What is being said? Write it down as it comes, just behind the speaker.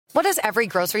What does every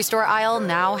grocery store aisle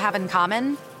now have in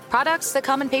common? Products that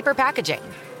come in paper packaging.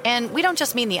 And we don't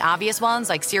just mean the obvious ones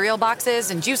like cereal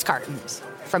boxes and juice cartons.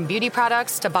 From beauty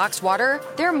products to boxed water,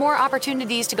 there are more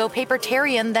opportunities to go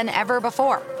papertarian than ever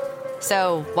before.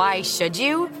 So why should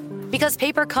you? Because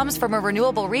paper comes from a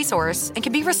renewable resource and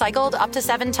can be recycled up to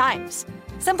 7 times.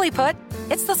 Simply put,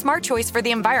 it's the smart choice for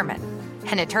the environment.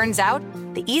 And it turns out,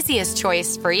 the easiest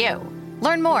choice for you.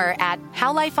 Learn more at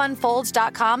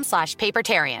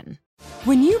howlifeunfolds.com/papertarian.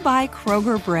 When you buy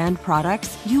Kroger brand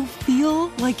products, you feel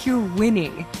like you're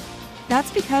winning.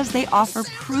 That's because they offer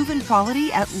proven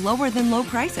quality at lower than low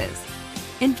prices.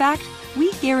 In fact,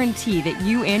 we guarantee that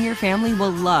you and your family will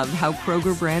love how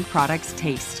Kroger brand products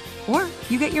taste, or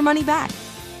you get your money back.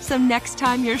 So next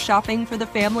time you're shopping for the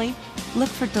family, look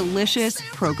for delicious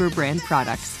Kroger brand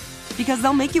products, because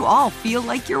they'll make you all feel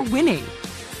like you're winning.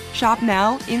 Shop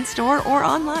now, in-store, or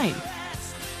online.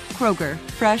 Kroger,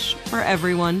 fresh for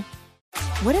everyone.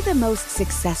 What do the most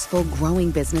successful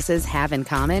growing businesses have in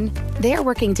common? They're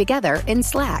working together in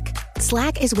Slack.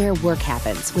 Slack is where work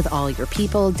happens with all your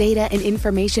people, data, and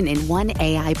information in one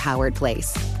AI-powered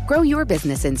place. Grow your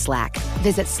business in Slack.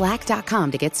 Visit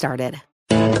slack.com to get started.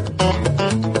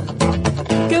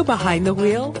 Go behind the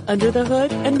wheel, under the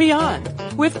hood, and beyond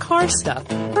with Car Stuff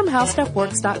from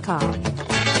HowStuffWorks.com.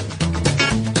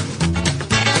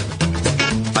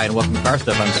 Hi, and welcome to Car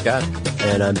Stuff. I'm Scott.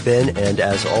 And I'm Ben, and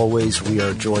as always, we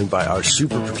are joined by our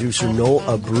super producer, Noel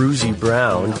Abruzzi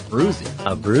Brown.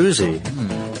 Abruzzi.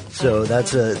 So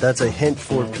that's a hint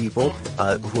for people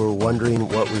who are wondering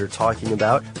what we were talking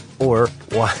about, or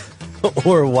why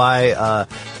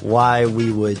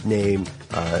we would name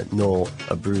Noel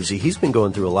Abruzzi. He's been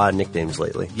going through a lot of nicknames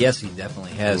lately. Yes, he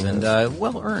definitely has, and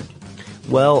well earned.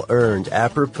 Well earned,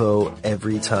 apropos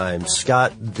every time.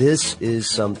 Scott, this is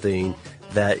something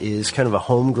that is kind of a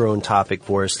homegrown topic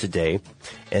for us today.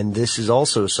 And this is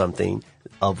also something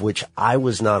of which I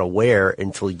was not aware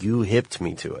until you hipped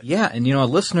me to it. Yeah, and a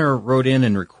listener wrote in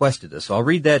and requested this. So I'll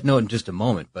read that note in just a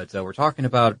moment. But we're talking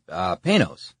about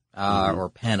Panos, or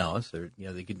Panos, or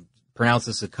they could pronounce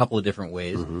this a couple of different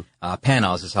ways.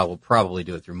 Panos is how we'll probably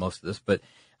do it through most of this. But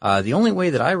the only way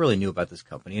that I really knew about this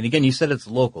company, and again, you said it's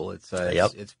local. It's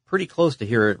pretty close to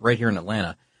here, right here in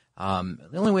Atlanta.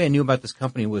 The only way I knew about this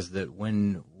company was that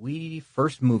when we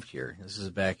first moved here, this is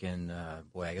back in, I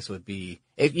guess it would be,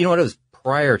 it was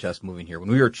prior to us moving here, when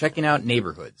we were checking out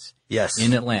neighborhoods. Yes.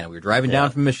 In Atlanta. We were driving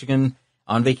down from Michigan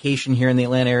on vacation here in the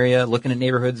Atlanta area, looking at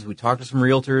neighborhoods. We talked to some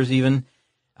realtors even.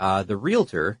 The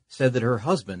realtor said that her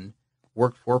husband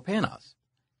worked for Panos.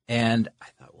 And I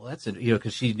thought, well, that's it,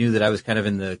 because she knew that I was kind of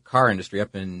in the car industry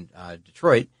up in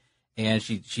Detroit. And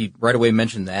she right away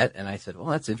mentioned that, and I said, well,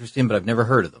 that's interesting, but I've never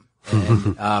heard of them.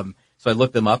 And, so I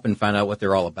looked them up and found out what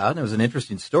they're all about, and it was an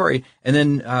interesting story. And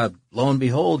then, lo and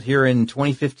behold, here in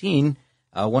 2015,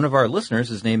 one of our listeners,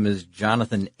 his name is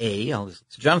Jonathan A. So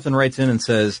Jonathan writes in and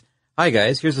says, hi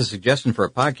guys, here's a suggestion for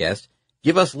a podcast.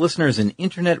 Give us listeners in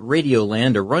internet radio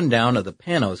land a rundown of the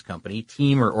Panos company,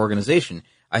 team, or organization.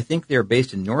 I think they're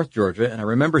based in North Georgia, and I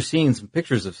remember seeing some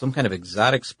pictures of some kind of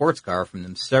exotic sports car from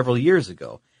them several years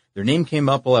ago. Their name came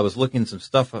up while I was looking some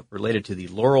stuff up related to the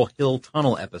Laurel Hill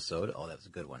Tunnel episode. Oh, that was a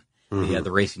good one. Mm-hmm.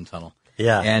 The racing tunnel.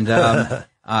 Yeah. And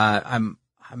I'm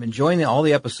enjoying all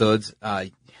the episodes.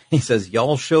 He says,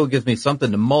 y'all show gives me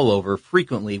something to mull over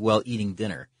frequently while eating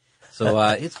dinner. So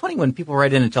it's funny when people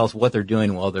write in and tell us what they're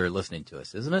doing while they're listening to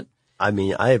us, isn't it? I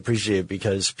mean, I appreciate it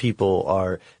because people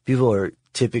are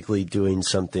typically doing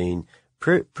something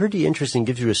pretty interesting,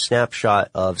 gives you a snapshot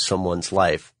of someone's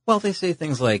life. Well, they say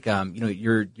things like,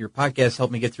 your podcast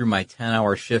helped me get through my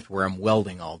 10-hour shift where I'm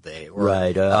welding all day. Or,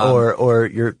 right. Or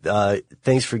your,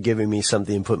 thanks for giving me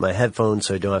something and put my headphones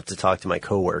so I don't have to talk to my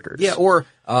coworkers. Yeah. Or,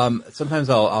 sometimes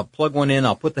I'll plug one in,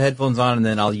 I'll put the headphones on, and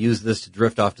then I'll use this to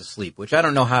drift off to sleep, which I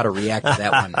don't know how to react to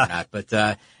that one or not, but,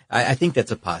 I think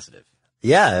that's a positive.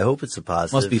 Yeah. I hope it's a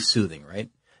positive. Must be soothing, right?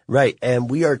 Right. And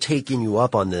we are taking you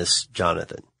up on this,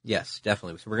 Jonathan. Yes,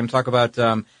 definitely. So we're going to talk about,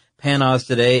 Panos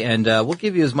today, and we'll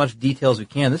give you as much detail as we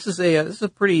can. This is a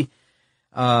pretty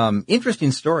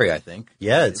interesting story, I think.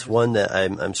 Yeah, it's one that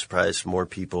I'm surprised more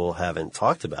people haven't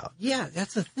talked about. Yeah,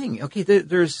 that's the thing. Okay,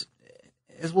 there's,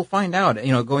 as we'll find out,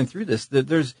 going through this,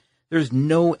 there's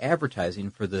no advertising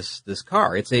for this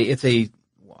car. I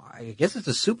guess it's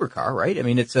a supercar, right? I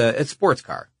mean, it's a sports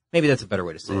car. Maybe that's a better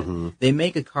way to say it. They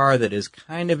make a car that is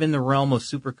kind of in the realm of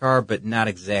supercar, but not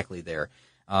exactly there.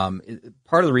 Part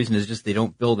of the reason is just they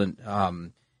don't build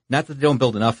not that they don't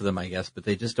build enough of them, I guess, but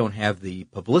they just don't have the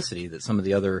publicity that some of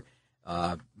the other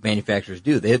manufacturers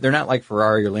do. They're not like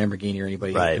Ferrari or Lamborghini or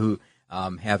anybody who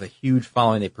have a huge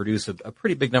following. They produce a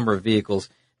pretty big number of vehicles.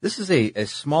 This is a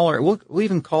smaller, we'll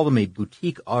even call them a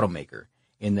boutique automaker,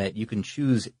 in that you can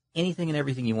choose anything and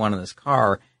everything you want in this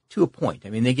car to a point. I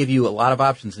mean, they give you a lot of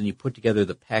options and you put together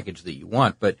the package that you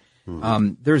want, but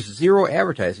there's zero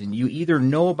advertising. You either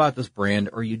know about this brand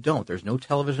or you don't. There's no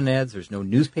television ads. There's no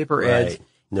newspaper ads.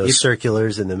 No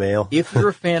circulars in the mail. If you're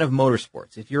a fan of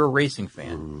motorsports, if you're a racing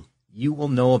fan, you will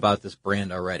know about this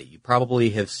brand already. You probably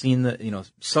have seen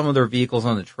some of their vehicles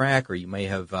on the track, or you may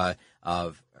have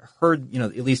heard,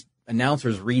 at least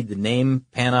announcers read the name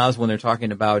Panoz when they're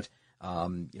talking about,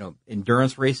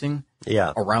 endurance racing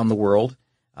around the world.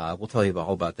 We'll tell you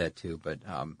all about that too, but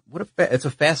it's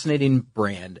a fascinating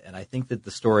brand, and I think that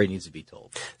the story needs to be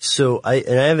told. So I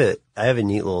have a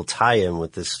neat little tie-in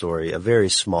with this story, a very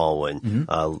small one,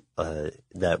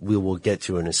 that we will get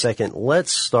to in a second.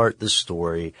 Let's start the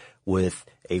story with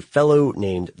a fellow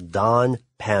named Don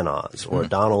Panoz, or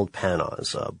Donald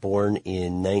Panoz, born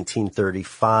in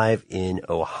 1935 in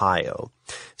Ohio.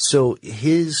 So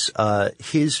his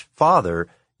father,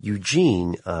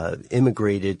 Eugene,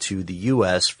 immigrated to the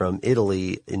U.S. from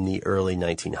Italy in the early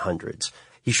 1900s.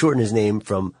 He shortened his name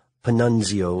from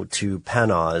Panunzio to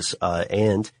Panoz,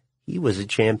 and he was a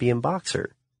champion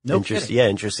boxer. Kidding. Yeah,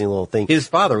 interesting little thing. His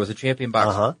father was a champion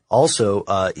boxer. Also,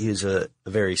 he was a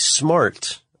very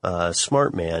smart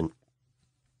man,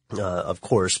 of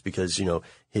course, because,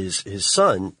 his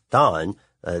son, Don,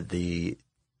 the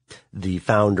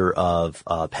founder of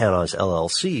Panoz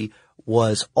LLC,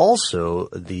 was also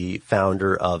the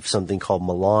founder of something called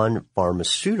Milan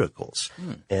Pharmaceuticals.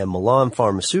 And Milan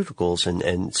Pharmaceuticals,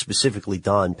 and specifically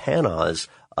Don Panoz,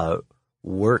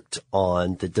 worked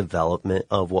on the development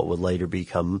of what would later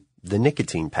become the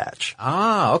nicotine patch.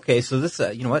 Ah, okay. So this,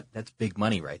 you know what? That's big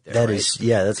money right there.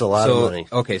 That's a lot of money.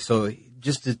 Okay, so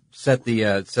just to set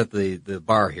the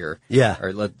bar here. Yeah.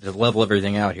 Or to level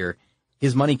everything out here.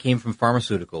 His money came from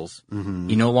pharmaceuticals.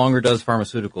 He no longer does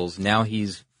pharmaceuticals. Now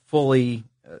he's fully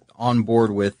on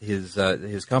board with his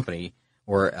company,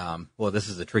 or this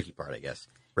is the tricky part, I guess.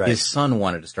 Right. His son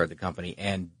wanted to start the company,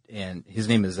 and his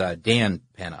name is Dan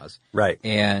Panoz. Right.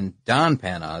 And Don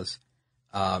Panoz,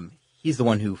 he's the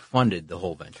one who funded the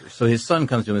whole venture. So his son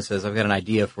comes to him and says, "I've got an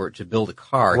idea to build a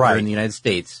car here in the United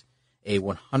States, a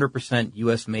 100%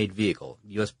 U.S. made vehicle,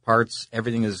 U.S. parts,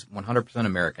 everything is 100%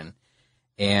 American,"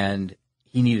 and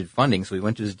he needed funding, so he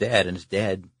went to his dad, and his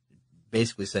dad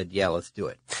basically said, "Yeah, let's do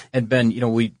it." And Ben,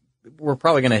 we're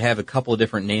probably going to have a couple of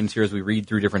different names here as we read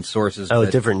through different sources. Oh,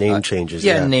 different name changes.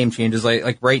 Yeah, name changes.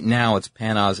 Like right now, it's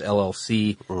Panoz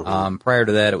LLC. Prior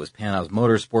to that, it was Panoz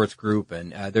Motorsports Group,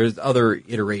 and there's other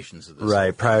iterations of this.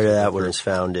 Right. Prior to that, when it was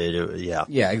founded, yeah.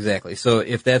 Yeah, exactly. So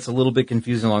if that's a little bit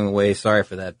confusing along the way, sorry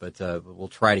for that, but we'll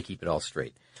try to keep it all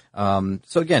straight. So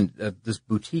again, this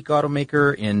boutique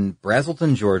automaker in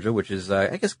Braselton, Georgia, which is,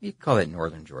 I guess you could call that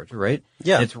northern Georgia, right?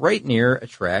 Yeah. And it's right near a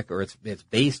track, or it's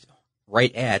based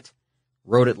right at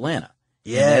Road Atlanta.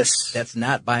 Yes. That's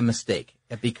not by mistake,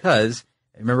 because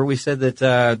remember we said that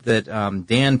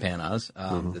Dan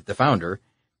Panoz, the founder,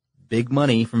 big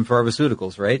money from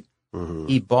pharmaceuticals, right?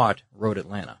 He bought Road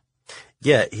Atlanta.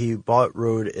 Yeah, he bought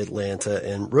Road Atlanta,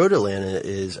 and Road Atlanta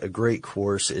is a great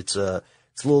course. It's a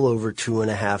little over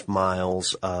 2.5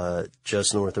 miles,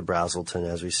 just north of Braselton,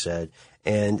 as we said.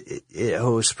 And it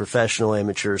hosts professional,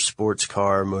 amateur, sports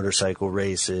car, motorcycle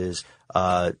races,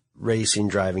 racing,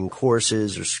 driving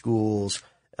courses or schools,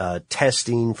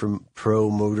 testing from pro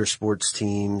motorsports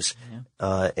teams.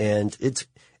 And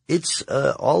it's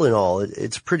all in all,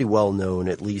 it's pretty well known,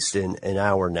 at least in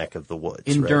our neck of the woods.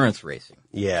 Endurance racing.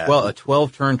 Yeah. Well, a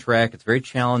 12-turn track. It's very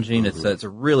challenging. It's a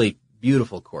really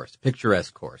beautiful course,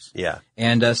 picturesque course. Yeah.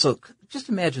 And so just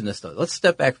imagine this, though. Let's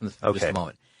step back from this for just a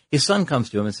moment. His son comes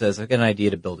to him and says, "I've got an idea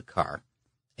to build a car."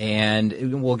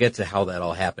 And we'll get to how that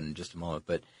all happened in just a moment.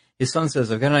 But his son says,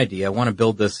 "I've got an idea. I want to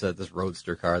build this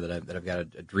roadster car that I've got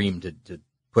a dream to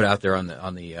put out there on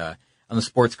the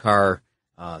sports car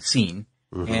scene."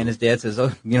 And his dad says,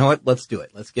 "Oh, you know what? Let's do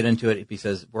it. Let's get into it." He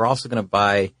says, "We're also going to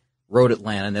buy Road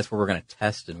Atlanta, and that's where we're going to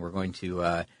test, and we're going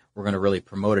to really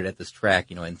promote it at this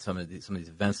track, in some of these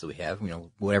events that we have,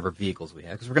 whatever vehicles we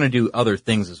have, because we're going to do other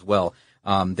things as well."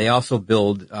 They also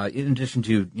build, in addition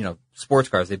to, sports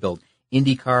cars, they build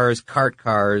Indy cars, kart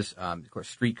cars, of course,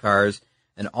 street cars,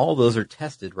 and all those are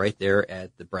tested right there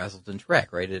at the Braselton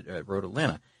track, right at Road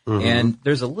Atlanta. And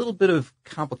there's a little bit of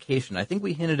complication. I think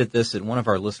we hinted at this in one of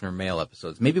our listener mail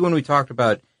episodes. Maybe when we talked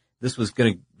about this was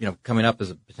going to, coming up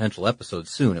as a potential episode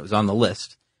soon, it was on the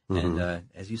list. And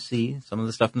as you see, some of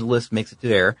the stuff in the list makes it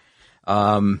to air.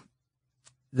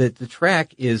 The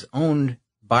track is owned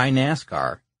by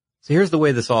NASCAR. So here's the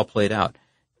way this all played out.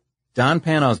 Don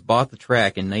Panoz bought the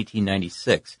track in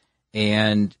 1996,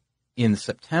 and in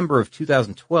September of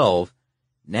 2012,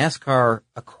 NASCAR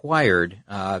acquired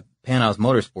Panos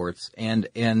Motorsports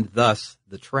and thus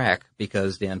the track,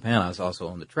 because Dan Panos also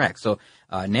owned the track. So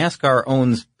NASCAR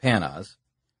owns Panos.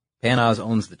 Panos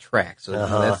owns the track.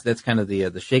 So that's kind of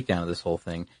the shakedown of this whole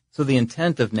thing. So the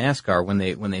intent of NASCAR when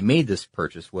they made this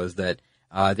purchase was that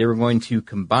they were going to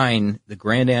combine the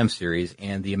Grand Am Series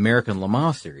and the American Le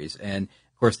Mans Series. And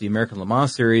of course, the American Le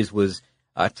Mans Series was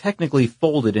technically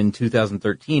folded in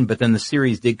 2013, but then the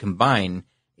series did combine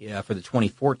for the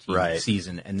 2014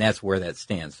 season, and that's where that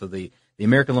stands. So the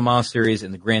American Le Mans Series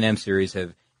and the Grand Am Series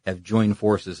have joined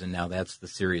forces, and now that's the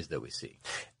series that we see.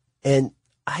 And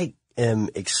I am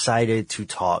excited to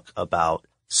talk about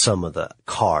some of the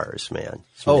cars, man.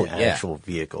 Some of the actual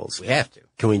vehicles. We have to.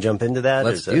 Can we jump into that?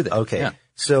 Let's do that. Okay. Yeah.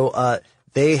 So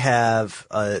they have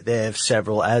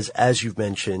several, as you've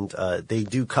mentioned, they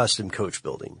do custom coach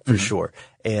building for sure.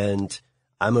 And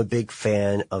I'm a big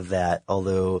fan of that,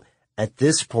 although at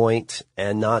this point,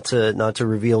 and not to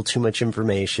reveal too much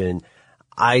information,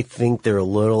 I think they're a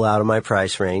little out of my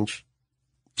price range.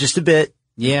 Just a bit.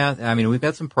 Yeah, I mean, we've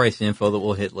got some price info that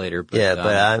we'll hit later. But,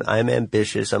 but I'm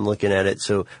ambitious. I'm looking at it.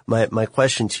 So my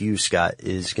question to you, Scott,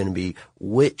 is going to be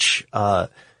which car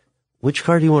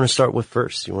do you want to start with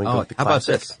first? You want to go with the how about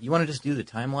classic? this? You want to just do the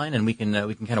timeline and we can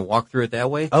kind of walk through it that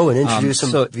way? Oh, and introduce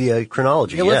them via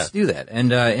chronology. Yeah, let's do that.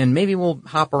 And maybe we'll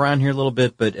hop around here a little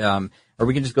bit, but, or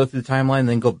we can just go through the timeline and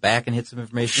then go back and hit some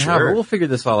information. Sure. However, we'll figure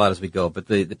this all out as we go. But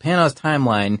the Panos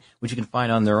timeline, which you can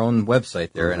find on their own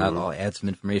website there, and I'll add some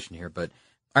information here, but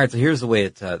all right, so here's the way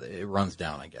it runs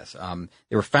down, I guess.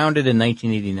 They were founded in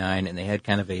 1989, and they had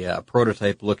kind of a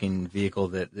prototype-looking vehicle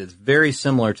that is very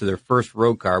similar to their first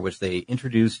road car, which they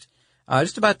introduced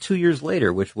just about 2 years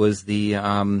later, which was the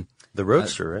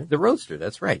Roadster, right? The Roadster,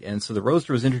 that's right. And so the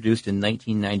Roadster was introduced in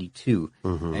 1992.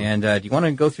 And do you want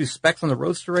to go through specs on the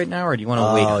Roadster right now, or do you want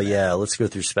to wait? Oh, yeah, let's go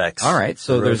through specs. All right,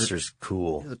 so the Roadster's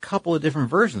cool. There's a couple of different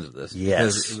versions of this.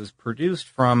 Yes. Because it was produced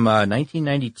from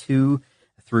 1992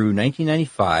 through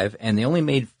 1995, and they only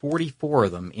made 44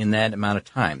 of them in that amount of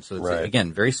time. So it's,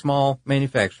 again, very small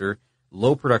manufacturer,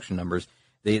 low production numbers.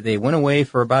 They went away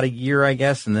for about a year, I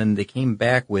guess, and then they came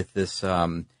back with this,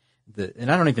 and I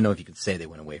don't even know if you could say they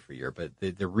went away for a year, but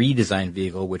the redesigned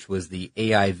vehicle, which was the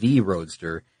AIV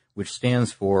Roadster, which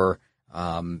stands for,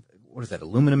 what is that,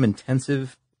 aluminum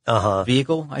intensive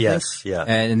vehicle, I think? Yeah.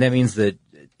 And that means that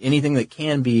anything that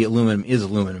can be aluminum is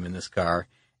aluminum in this car.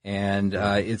 And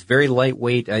it's very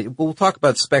lightweight. We'll talk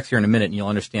about specs here in a minute, and you'll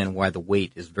understand why the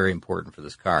weight is very important for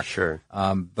this car. Sure.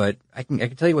 But I can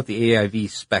tell you what the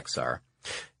AIV specs are.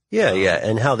 Yeah,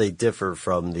 and how they differ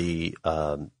from the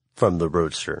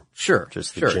Roadster. Sure.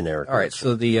 Just the generic. All right. Roadster.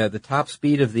 So the top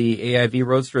speed of the AIV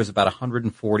Roadster is about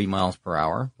 140 miles per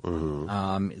hour.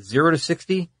 0 to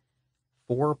 60.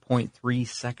 4.3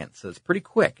 seconds. So it's pretty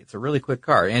quick. It's a really quick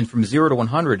car. And from 0 to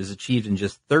 100 is achieved in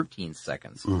just 13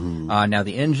 seconds. Now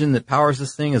the engine that powers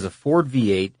this thing is a Ford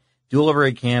V8, dual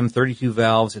overhead cam, 32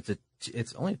 valves.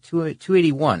 It's only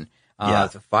 281.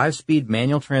 It's a 5-speed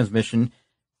manual transmission,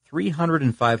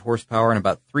 305 horsepower and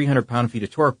about 300 pound-feet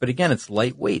of torque. But again, it's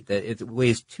lightweight. It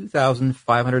weighs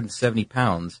 2,570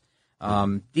 pounds.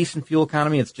 Decent fuel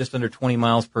economy. It's just under 20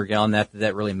 miles per gallon.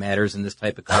 That really matters in this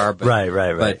type of car. But,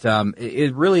 right. But,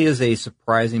 it really is a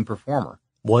surprising performer.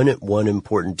 One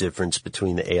important difference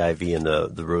between the AIV and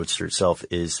the Roadster itself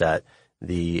is that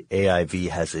the AIV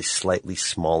has a slightly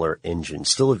smaller engine.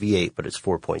 Still a V8, but it's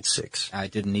 4.6. I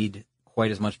didn't need quite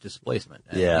as much displacement.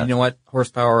 Yeah. You know what?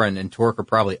 Horsepower and torque are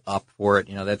probably up for it.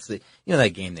 That's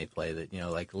that game they play that,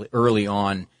 like early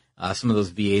on, some of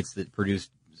those V8s that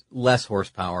produced less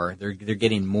horsepower, they're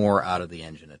getting more out of the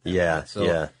engine at that point.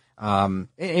 So,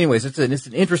 anyways, it's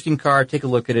an interesting car. Take a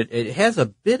look at it. It has a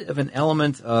bit of an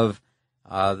element of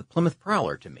the Plymouth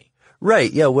Prowler to me.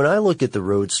 Right. Yeah. When I look at the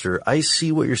Roadster, I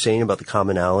see what you're saying about the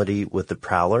commonality with the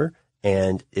Prowler,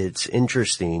 and it's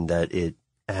interesting that it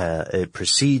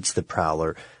precedes the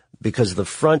Prowler because the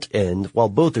front end, while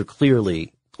both are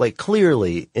clearly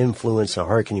influenced and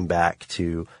harkening back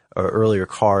to earlier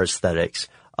car aesthetics.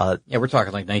 We're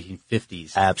talking like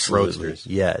 1950s. Absolutely. Roadsters.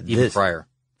 Yeah. Even prior.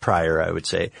 Prior, I would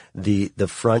say. The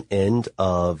front end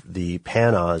of the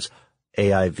Panos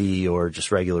AIV or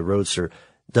just regular Roadster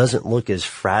doesn't look as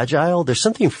fragile. There's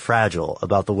something fragile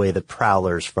about the way the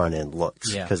Prowler's front end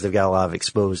looks. Yeah. Because they've got a lot of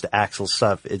exposed axle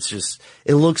stuff. It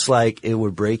looks like it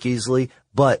would break easily.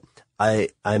 But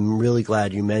I'm really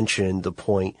glad you mentioned the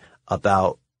point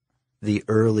about the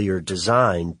earlier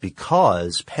design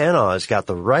because Panos got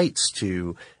the rights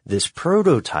to this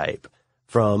prototype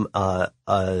from an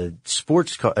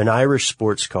Irish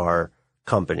sports car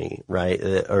company, right?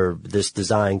 Or this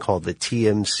design called the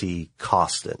TMC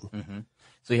Costin. Mm-hmm.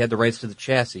 So he had the rights to the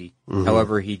chassis. Mm-hmm.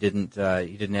 However, he didn't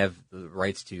have the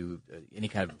rights to any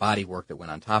kind of body work that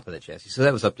went on top of the chassis. So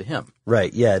that was up to him.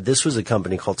 Right. Yeah. This was a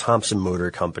company called Thompson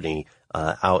Motor Company,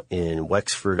 out in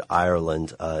Wexford,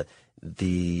 Ireland.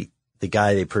 The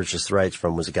guy they purchased the rights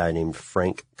from was a guy named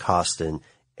Frank Costin.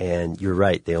 And you're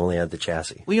right, they only had the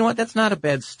chassis. Well, you know what? That's not a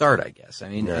bad start, I guess. I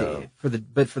mean, No. for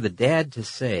the dad to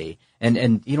say,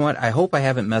 and you know what? I hope I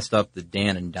haven't messed up the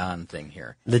Dan and Don thing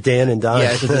here. The Dan and Don.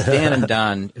 Yeah, it's the Dan and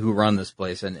Don who run this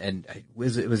place, and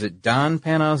was it Don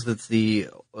Panos that's the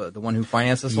one who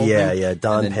financed this whole thing? Yeah.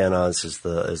 Don Panos is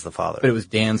the father. But it was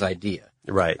Dan's idea.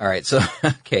 Right. All right. So,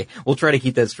 okay, we'll try to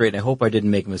keep that straight. And I hope I didn't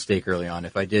make a mistake early on.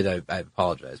 If I did, I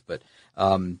apologize. But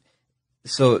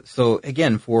so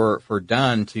again, for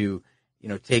Don to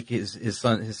take his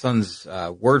son's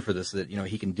word for this, that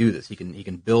he can do this. He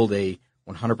can build a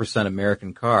 100%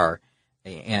 American car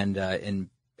and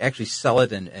actually sell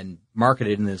it and market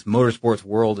it in this motorsports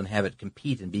world and have it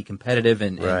compete and be competitive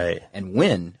and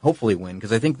win, hopefully win,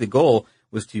 because I think the goal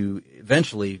was to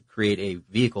eventually create a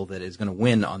vehicle that is going to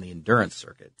win on the endurance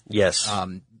circuit. Yes.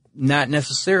 Not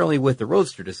necessarily with the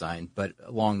Roadster design, but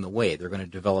along the way. They're going to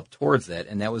develop towards that,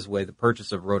 and that was why the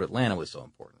purchase of Road Atlanta was so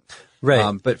important.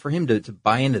 Right. But for him to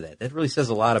buy into that really says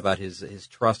a lot about his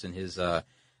trust and his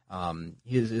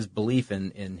belief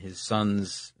in his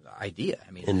son's idea.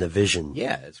 I mean, in the vision.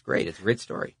 Yeah, it's great. It's a great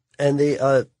story. And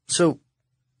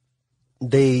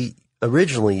they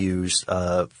originally used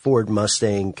Ford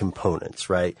Mustang components,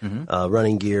 right? Mm-hmm.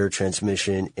 Running gear,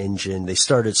 transmission, engine. They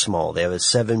started small. They have a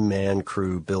 7-man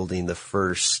crew building the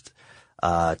first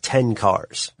 10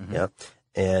 cars. Mm-hmm. Yeah,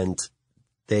 and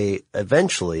they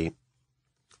eventually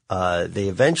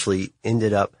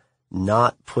ended up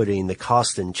not putting the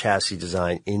Costin chassis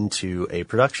design into a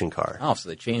production car. Oh, so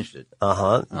they changed it.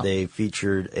 Oh. They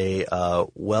featured a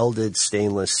welded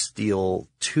stainless steel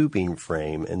tubing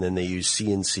frame, and then they used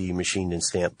CNC machined and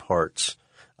stamped parts.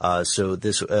 So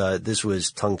this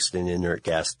was tungsten inert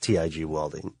gas TIG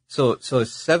welding. So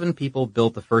 7 people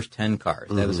built the first 10 cars.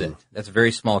 That was it. That's a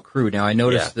very small crew. Now I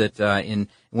noticed that in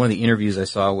one of the interviews I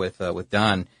saw with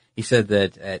Don, he said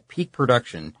that at peak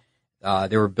production,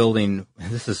 they were building,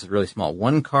 this is really small,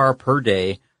 1 car per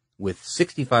day with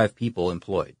 65 people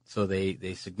employed. So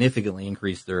they significantly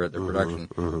increased their production.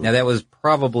 Mm-hmm. Now that was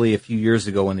probably a few years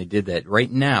ago when they did that.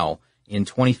 Right now, in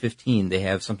 2015, they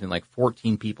have something like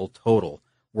 14 people total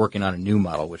working on a new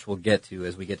model, which we'll get to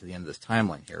as we get to the end of this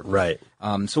timeline here. Right.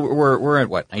 So we're at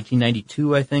what,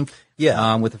 1992, I think?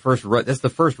 Yeah. With the first, that's the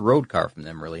first road car from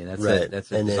them, really. And that's right. it.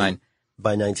 That's a design.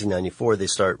 By 1994, they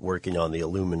start working on the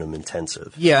aluminum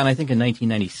intensive. Yeah, and I think in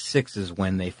 1996 is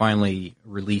when they finally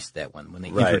released that one, when they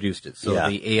introduced it. So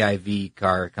the AIV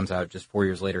car comes out just 4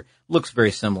 years later. Looks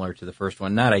very similar to the first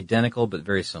one. Not identical, but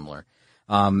very similar.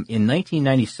 In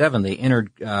 1997, they entered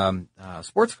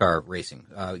sports car racing,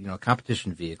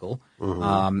 competition vehicle.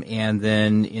 Mm-hmm. And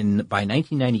then by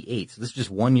 1998, so this is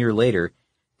just 1 year later,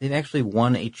 they've actually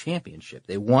won a championship.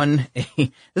 They won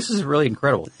this is really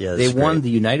incredible. Yeah, they won the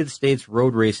United States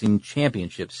Road Racing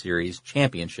Championship Series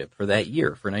championship for that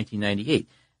year, for 1998.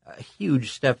 A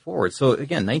huge step forward. So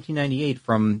again, 1998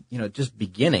 from, just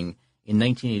beginning in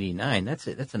 1989, that's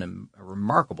a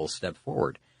remarkable step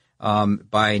forward.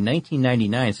 By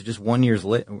 1999, so just 1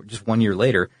 year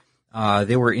later,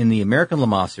 they were in the American Le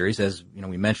Mans Series, as,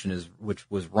 we mentioned, which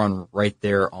was run right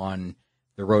there on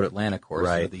the Road Atlanta course,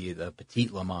 right. The Petit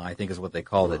Le Mans, I think is what they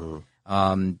called it.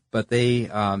 But they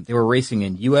were racing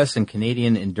in U.S. and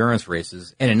Canadian endurance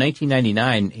races. And in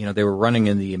 1999, they were running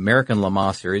in the American Le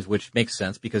Mans Series, which makes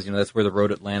sense because, that's where the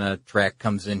Road Atlanta track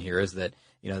comes in here, is that,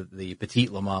 the Petit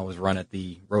Le Mans was run at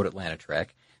the Road Atlanta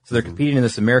track. So they're competing in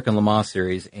this American Le Mans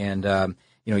Series and,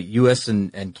 U.S.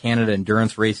 and Canada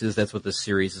endurance races. That's what this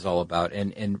series is all about.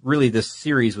 And really this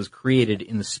series was created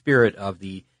in the spirit of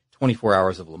the 24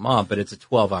 hours of Le Mans, but it's a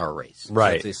 12-hour race.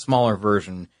 Right. So it's a smaller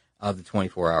version of the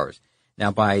 24 hours.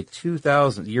 Now, by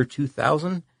 2000, the year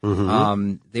 2000,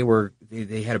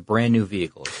 they had a brand new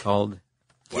vehicle. It's called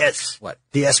what?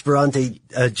 The Esperante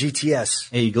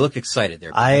GTS. Hey, you look excited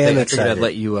there. I am excited. excited. I'd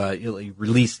let you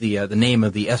release the name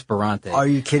of the Esperante. Are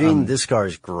you kidding? This car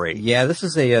is great. Yeah, this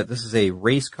is a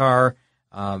race car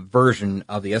version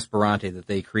of the Esperante that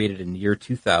they created in the year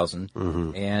 2000,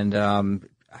 and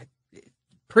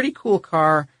pretty cool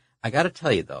car. I got to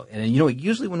tell you though, and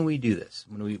usually when we do this,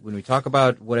 when we talk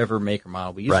about whatever make or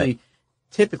model, we usually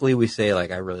typically we say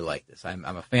like, I really like this. I'm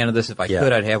a fan of this. If I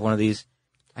could, I'd have one of these.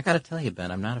 I got to tell you,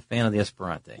 Ben, I'm not a fan of the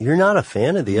Esperante. You're not a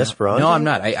fan of the Esperante? No, I'm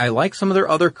not. I like some of their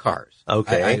other cars.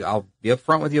 Okay. I'll be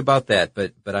upfront with you about that,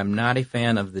 but I'm not a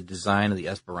fan of the design of the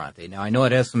Esperante. Now, I know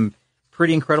it has some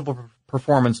pretty incredible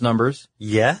performance numbers.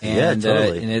 Yeah,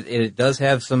 totally. And it does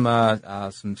have some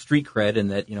street cred in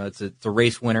that, it's a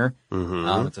race winner.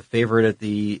 Mm-hmm. It's a favorite at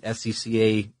the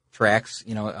SCCA tracks,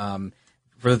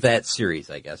 for that series,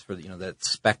 I guess, for that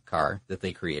spec car that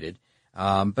they created.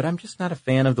 But I'm just not a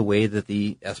fan of the way that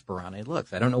the Esperante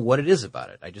looks. I don't know what it is about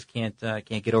it. I just can't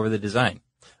get over the design.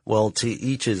 Well, to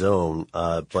each his own,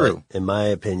 but True. In my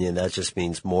opinion, that just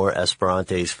means more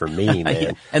Esperantes for me, man.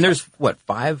 Yeah. And there's,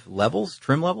 5 levels,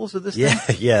 trim levels of this thing?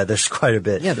 Yeah, there's quite a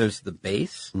bit. Yeah, there's the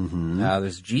base,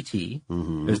 there's GT,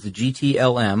 Mm-hmm. there's the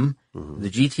GTLM, the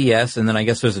GTS, and then I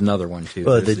guess there's another one too.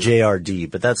 Well, the JRD,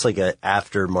 but that's like an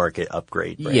aftermarket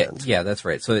upgrade brand. Yeah, that's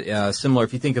right. So similar,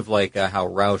 if you think of like how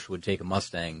Roush would take a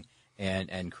Mustang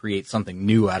and create something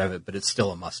new out of it, but it's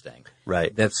still a Mustang.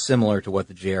 Right. That's similar to what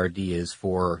the JRD is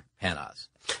for Panos.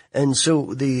 And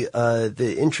so the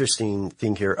interesting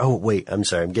thing here, oh wait, I'm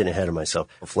sorry, I'm getting ahead of myself.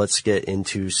 Let's get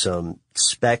into some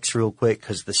specs real quick,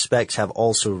 because the specs have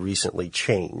also recently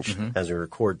changed as we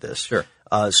record this. Sure.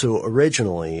 So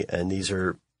originally, and these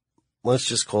are, let's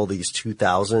just call these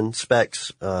 2000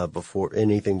 specs, before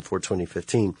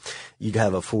 2015, you'd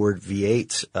have a Ford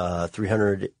V8,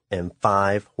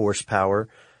 305 horsepower,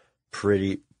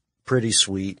 pretty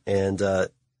sweet. And,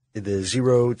 the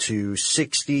 0 to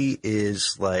 60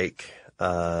 is like,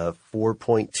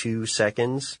 4.2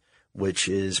 seconds, which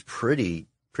is pretty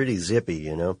zippy,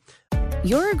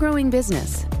 You're a growing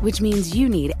business, which means you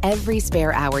need every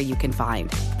spare hour you can find.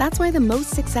 That's why the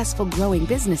most successful growing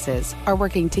businesses are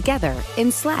working together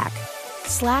in Slack.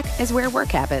 Slack is where work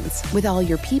happens, with all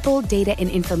your people, data, and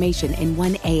information in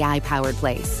one AI-powered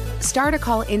place. Start a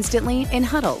call instantly in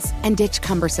huddles and ditch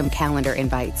cumbersome calendar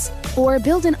invites. Or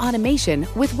build an automation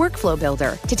with Workflow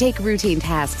Builder to take routine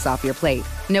tasks off your plate.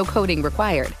 No coding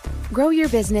required. Grow your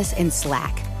business in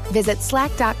Slack. Visit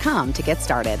slack.com to get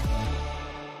started.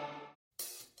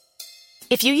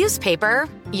 If you use paper,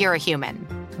 you're a human.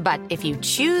 But if you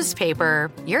choose paper,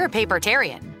 you're a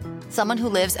papertarian. Someone who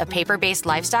lives a paper-based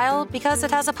lifestyle because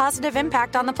it has a positive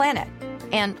impact on the planet.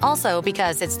 And also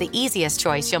because it's the easiest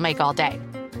choice you'll make all day.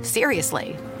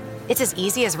 Seriously. It's as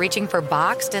easy as reaching for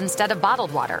boxed instead of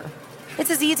bottled water.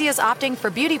 It's as easy as opting for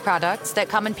beauty products that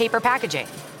come in paper packaging.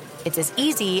 It's as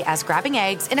easy as grabbing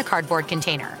eggs in a cardboard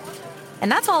container. And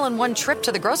that's all in one trip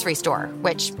to the grocery store,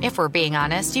 which, if we're being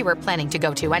honest, you were planning to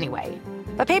go to anyway.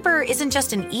 But paper isn't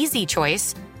just an easy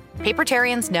choice.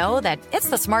 Papertarians know that it's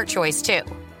the smart choice, too.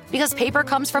 Because paper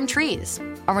comes from trees,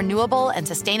 a renewable and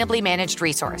sustainably managed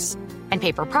resource. And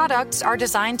paper products are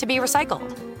designed to be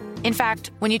recycled. In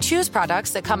fact, when you choose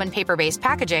products that come in paper-based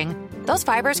packaging, those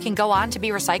fibers can go on to be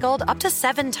recycled up to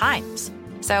 7 times.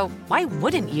 So why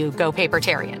wouldn't you go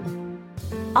papertarian?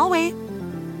 I'll wait.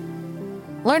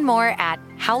 Learn more at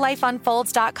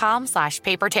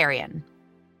howlifeunfolds.com/papertarian.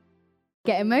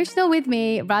 Get emotional with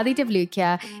me, Radhi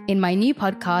Devlukia, in my new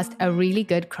podcast, A Really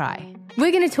Good Cry.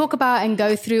 We're going to talk about and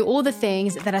go through all the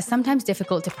things that are sometimes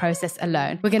difficult to process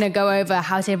alone. We're going to go over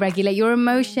how to regulate your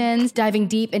emotions, diving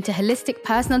deep into holistic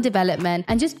personal development,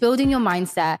 and just building your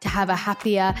mindset to have a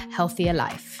happier, healthier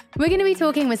life. We're going to be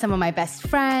talking with some of my best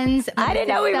friends. I didn't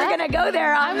know we were going to go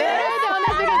there on this.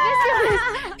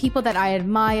 People that I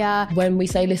admire. When we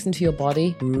say listen to your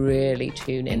body, really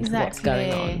tune into what's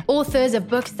going on. Authors of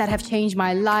books that have changed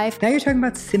my life. Now you're talking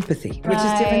about sympathy, which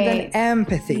is different than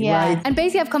empathy, right? And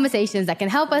basically have conversations that can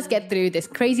help us get through this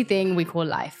crazy thing we call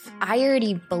life. I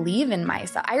already believe in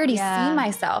myself. I already see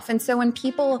myself. And so when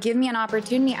people give me an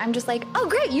opportunity, I'm just like, oh,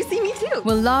 great, you see me too.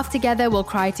 We'll laugh together, we'll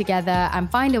cry together, and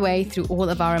find a way through all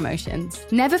of our emotions.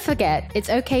 Never forget, it's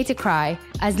okay to cry,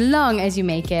 as long as you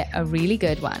make it a really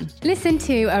good one. Listen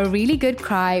to A Really Good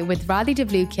Cry with Radhi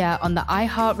Devlukia on the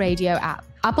iHeartRadio app,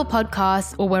 Apple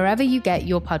Podcasts, or wherever you get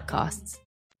your podcasts.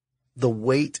 The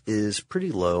weight is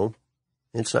pretty low.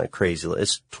 It's not crazy.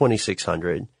 It's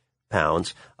 2,600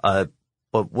 pounds. But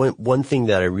one thing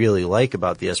that I really like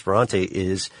about the Esperante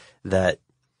is that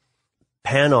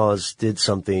Panos did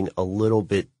something a little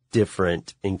bit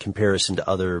different in comparison to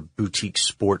other boutique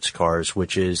sports cars,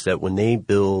 which is that when they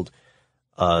build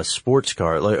a sports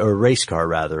car, or a race car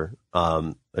rather,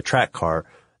 a track car,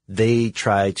 they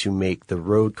try to make the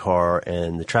road car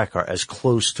and the track car as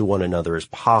close to one another as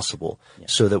possible,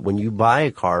 so that when you buy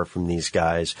a car from these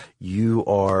guys, you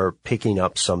are picking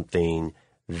up something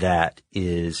that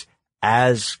is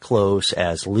as close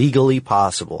as legally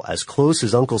possible, as close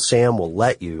as Uncle Sam will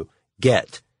let you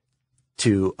get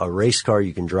to a race car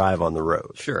you can drive on the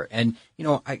road. Sure. And,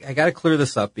 I got to clear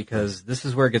this up because this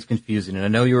is where it gets confusing. And I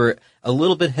know you were a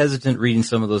little bit hesitant reading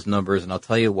some of those numbers, and I'll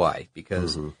tell you why.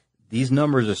 Because these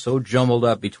numbers are so jumbled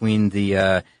up between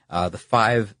the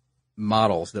 5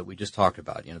 models that we just talked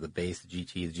about, the base, the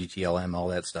GT, the GTLM, all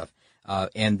that stuff,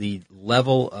 and the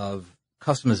level of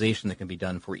customization that can be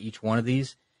done for each one of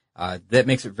these. That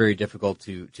makes it very difficult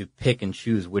to pick and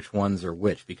choose which ones are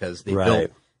which, because they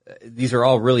built, these are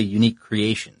all really unique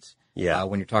creations. Yeah.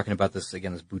 When you're talking about this,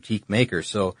 again, this boutique maker.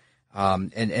 So,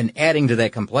 and adding to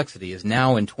that complexity is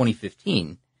now in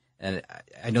 2015, and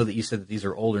I know that you said that these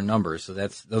are older numbers, so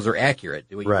those are accurate.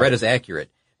 What you read is accurate.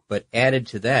 But added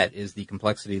to that is the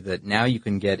complexity that now you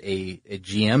can get a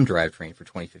GM drivetrain for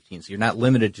 2015. So you're not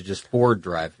limited to just Ford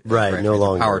drivetrains, no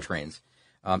longer powertrains.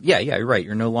 You're right.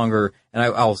 You're no longer, and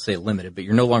I'll say limited, but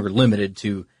you're no longer limited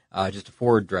to just a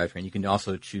Ford drivetrain. You can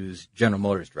also choose General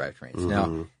Motors drivetrains.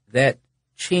 Now, that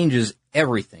changes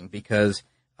everything because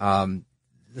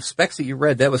the specs that you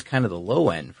read, that was kind of the low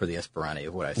end for the Esperante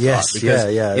of what I saw. Yes,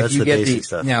 because yeah. If that's you the get basic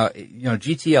stuff. Now,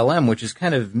 GTLM, which is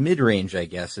kind of mid-range, I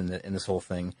guess, in this whole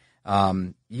thing,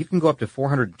 you can go up to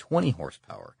 420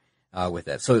 horsepower with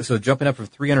that. So jumping up from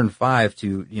 305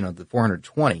 to the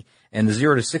 420, and the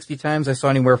 0 to 60 times I saw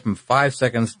anywhere from 5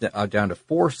 seconds down to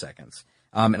 4 seconds.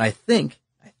 And I think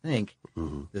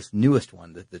this newest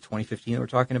one, the 2015 that we're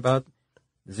talking about,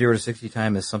 the 0 to 60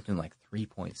 time is something like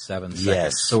 3.7 seconds.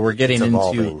 Yes, so we're getting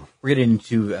into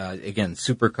again,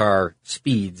 supercar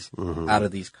speeds out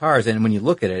of these cars. And when you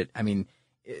look at it, I mean,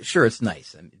 sure, it's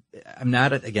nice. I'm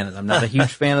not a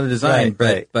huge fan of the design,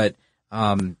 but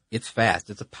it's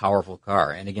fast. It's a powerful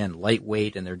car. And again,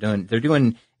 lightweight, and they're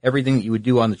doing everything that you would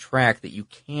do on the track that you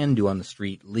can do on the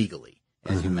street legally,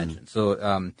 as you mentioned.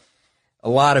 So, a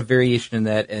lot of variation in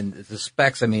that, and the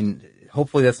specs, I mean,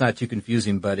 hopefully that's not too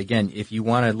confusing, but again, if you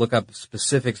want to look up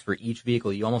specifics for each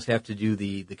vehicle, you almost have to do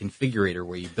the configurator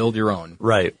where you build your own.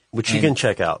 Right, which you can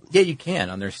check out. Yeah, you can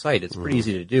on their site. It's pretty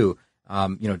easy to do.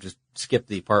 Just skip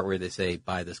the part where they say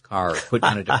buy this car or put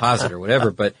down a deposit or whatever,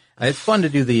 but it's fun to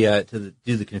do the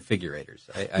configurators.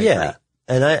 I agree.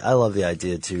 And I love the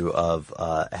idea too of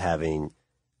having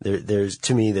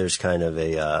there's kind of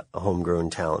a homegrown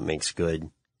talent makes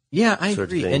good. Yeah, I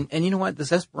agree. And you know what?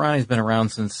 This Esperante has been around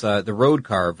since the road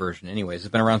car version anyways.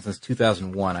 It's been around since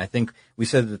 2001. I think we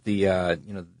said that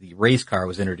the race car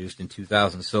was introduced in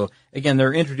 2000. So again,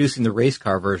 they're introducing the race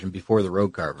car version before the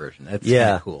road car version. That's kind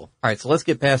of cool. All right, so let's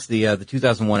get past the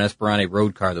 2001 Esperante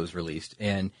road car that was released.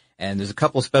 And there's a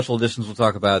couple of special editions we'll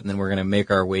talk about, and then we're going to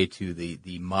make our way to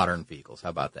the modern vehicles. How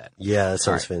about that? Yeah, that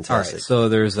sounds fantastic. All right, so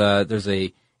there's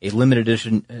a limited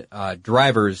edition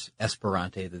driver's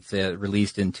Esperante that's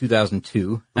released in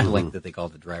 2002. I like that they call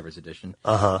it the driver's edition.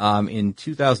 In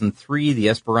 2003, the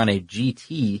Esperante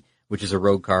GT, which is a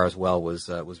road car as well,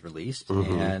 was released.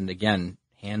 And again,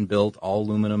 hand-built, all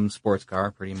aluminum sports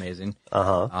car, pretty amazing.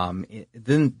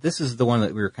 Then this is the one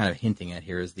that we were kind of hinting at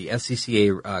here, is the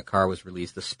SCCA car was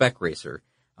released, the Spec Racer,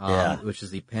 which is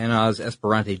the Panoz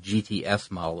Esperante GTS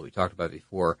model that we talked about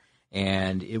before.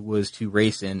 And it was to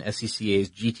race in SCCA's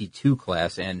GT2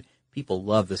 class, and people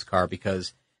love this car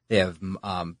because they have,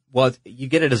 you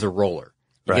get it as a roller.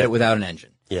 You get it without an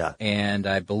engine. Yeah. And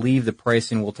I believe the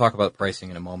pricing, we'll talk about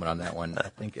pricing in a moment on that one. I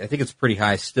think it's pretty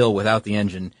high still without the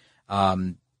engine.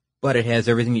 But it has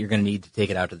everything that you're going to need to take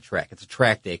it out to the track. It's a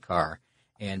track day car,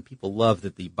 and people love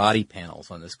that the body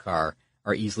panels on this car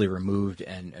are easily removed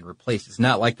and replaced. It's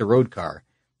not like the road car.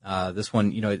 This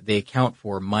one, they account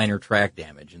for minor track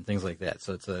damage and things like that.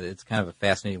 So it's kind of a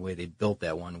fascinating way they built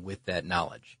that one with that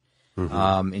knowledge.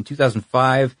 In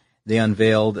 2005, they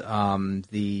unveiled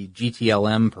the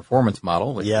GTLM performance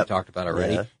model, which we talked about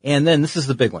already. Yeah. And then this is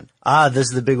the big one. This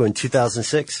is the big one,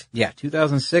 2006. Yeah,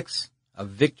 2006, a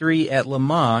victory at Le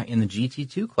Mans in the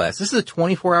GT2 class. This is a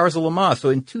 24 hours of Le Mans. So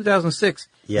in 2006,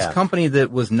 this company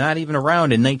that was not even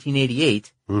around in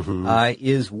 1988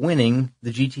 is winning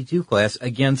the GT2 class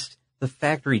against the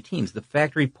factory teams, the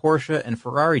factory Porsche and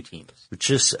Ferrari teams. Which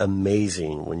is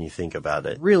amazing when you think about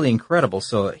it. Really incredible.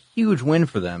 So a huge win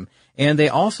for them. And they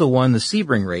also won the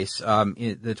Sebring race,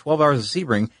 the 12 Hours of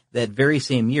Sebring, that very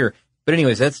same year. But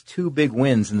anyways, that's two big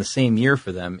wins in the same year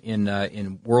for them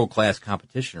in world-class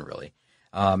competition, really.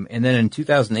 And then in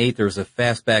 2008, there was a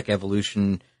Fastback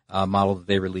Evolution model that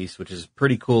they released, which is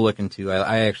pretty cool looking too.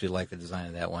 I actually like the design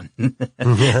of that one. And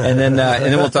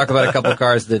then we'll talk about a couple of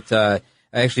cars that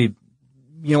actually,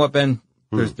 you know what, Ben?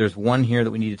 There's one here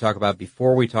that we need to talk about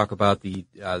before we talk about the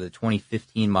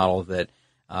 2015 model that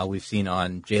we've seen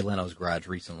on Jay Leno's garage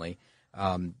recently.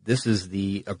 This is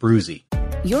the Abruzzi.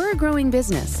 You're a growing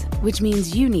business, which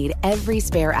means you need every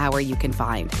spare hour you can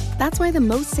find. That's why the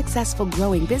most successful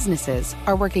growing businesses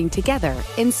are working together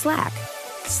in Slack.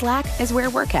 Slack is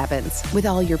where work happens, with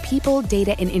all your people,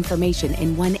 data, and information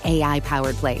in one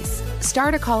AI-powered place.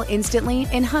 Start a call instantly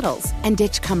in huddles and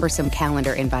ditch cumbersome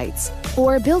calendar invites.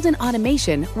 Or build an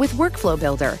automation with Workflow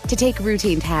Builder to take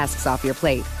routine tasks off your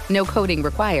plate. No coding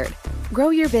required. Grow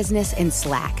your business in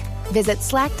Slack. Visit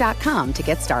slack.com to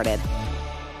get started.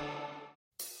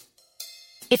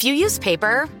 If you use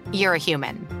paper, you're a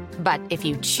human. But if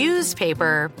you choose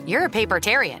paper, you're a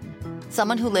papertarian.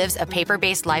 Someone who lives a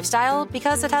paper-based lifestyle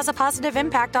because it has a positive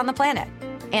impact on the planet.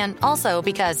 And also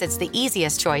because it's the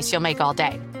easiest choice you'll make all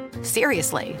day.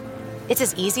 Seriously. It's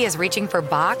as easy as reaching for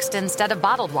boxed instead of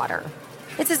bottled water.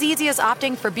 It's as easy as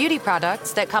opting for beauty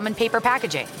products that come in paper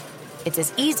packaging. It's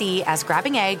as easy as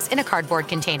grabbing eggs in a cardboard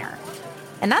container.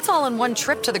 And that's all in one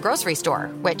trip to the grocery store,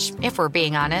 which, if we're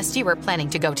being honest, you were planning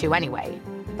to go to anyway.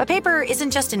 But paper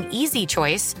isn't just an easy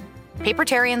choice.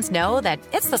 Papertarians know that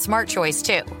it's the smart choice,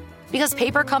 too. Because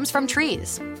paper comes from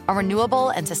trees, a renewable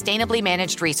and sustainably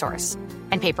managed resource.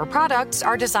 And paper products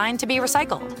are designed to be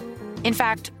recycled. In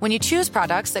fact, when you choose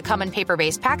products that come in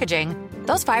paper-based packaging,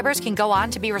 those fibers can go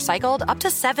on to be recycled up to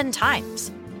 7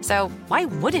 times. So why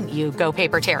wouldn't you go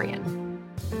papertarian?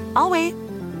 I'll wait.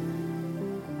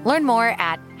 Learn more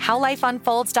at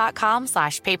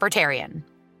howlifeunfolds.com/papertarian.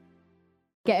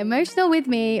 Get emotional with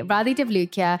me, Radhi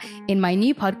Devlukia, in my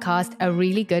new podcast, A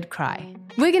Really Good Cry.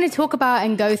 We're going to talk about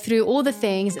and go through all the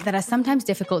things that are sometimes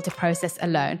difficult to process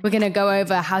alone. We're going to go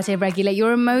over how to regulate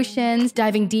your emotions,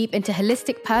 diving deep into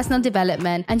holistic personal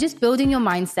development, and just building your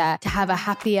mindset to have a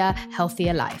happier,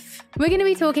 healthier life. We're going to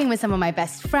be talking with some of my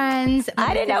best friends.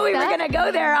 I didn't know we were going to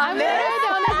go there on this.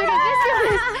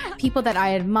 People that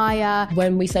I admire.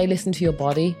 When we say listen to your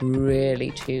body,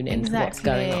 really tune into what's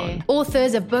going on.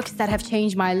 Authors of books that have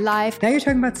changed my life. Now you're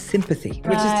talking about sympathy,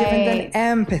 which is different than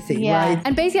empathy, right?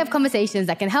 And basically have conversations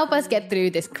that can help us get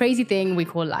through this crazy thing we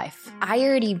call life. I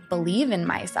already believe in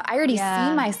myself. I already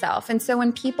see myself. And so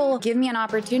when people give me an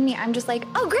opportunity, I'm just like,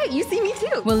 oh, great, you see me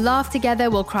too. We'll laugh together,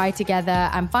 we'll cry together,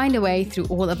 and find a way through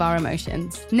all of our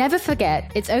emotions. Never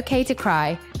forget, it's okay to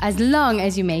cry, as long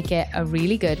as you make it a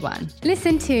really good one.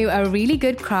 Listen to A Really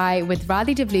Good Cry with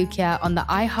Radhi Devlukia on the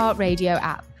iHeartRadio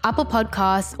app, Apple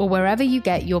Podcasts, or wherever you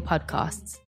get your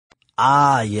podcasts.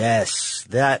 Ah, yes.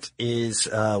 That is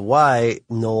why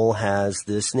Noel has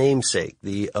this namesake,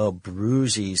 the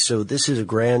Abruzzi. So this is a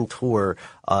grand tour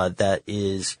that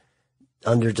is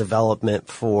under development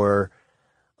for,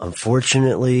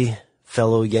 unfortunately,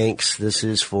 fellow Yanks, this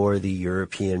is for the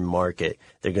European market.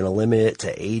 They're going to limit it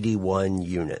to 81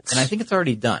 units. And I think it's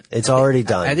already done. It's already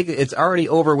done. I think it's already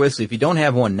over with. So if you don't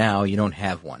have one now, you don't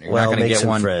have one. You're not going to get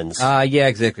one. Friends. Yeah,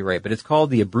 exactly right. But it's called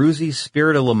the Abruzzi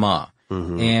Spirit of Le Mans.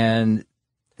 Mm-hmm. And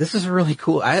this is really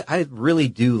cool. I really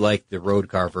do like the road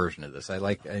car version of this. I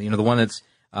like, the one that's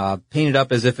painted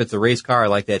up as if it's a race car. I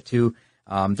like that too.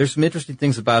 There's some interesting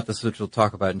things about this, which we'll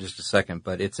talk about in just a second,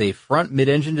 but it's a front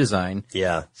mid-engine design.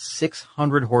 Yeah.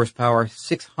 600 horsepower,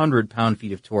 600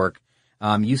 pound-feet of torque.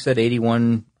 You said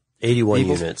 81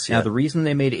 units. Yeah. Now, the reason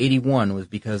they made 81 was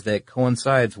because that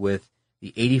coincides with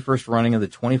the 81st running of the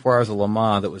 24 Hours of Le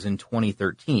Mans that was in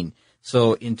 2013.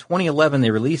 So in 2011, they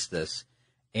released this,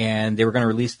 and they were going to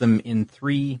release them in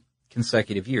 3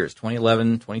 consecutive years,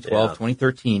 2011, 2012,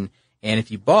 2013. And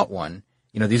if you bought one,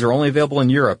 these are only available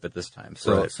in Europe at this time.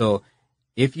 So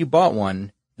if you bought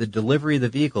one, the delivery of the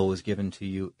vehicle was given to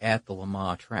you at the Le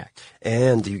Mans track.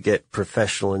 And you get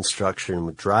professional instruction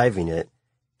with driving it,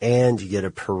 and you get a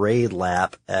parade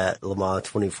lap at Le Mans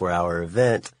 24-hour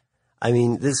event. I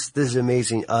mean, this is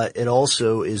amazing. It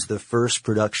also is the first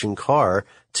production car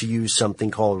to use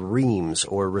something called REAMS,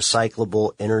 or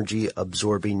Recyclable Energy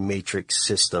Absorbing Matrix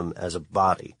System, as a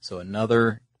body. So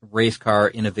another race car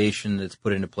innovation that's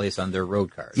put into place on their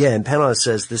road cars. Yeah, and Panache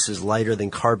says this is lighter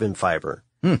than carbon fiber.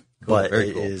 Cool, but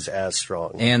it is as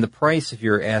strong. And the price, if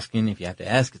you have to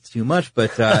ask, it's too much,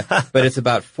 but but it's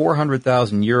about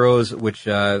 400,000 euros, which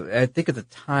I think at the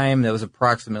time that was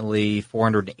approximately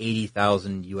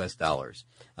 $480,000 US.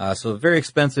 So a very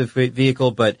expensive vehicle,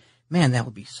 but man, that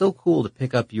would be so cool to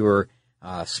pick up your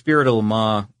Spirit of Le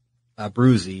Mans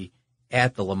Abruzzi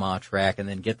at the Le Mans track and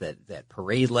then get that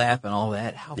parade lap and all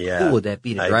that. How cool would that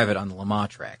be to drive it on the Le Mans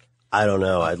track? I don't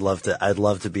know. I'd love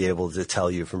to be able to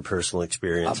tell you from personal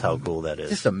experience how cool that is.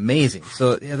 Just amazing.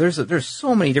 So yeah, there's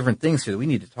so many different things here that we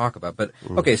need to talk about. But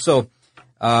okay, so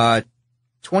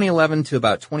 2011 to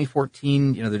about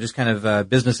 2014, they're just kind of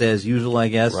business as usual, I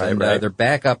guess. Right, and they're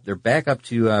back up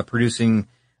to producing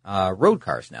road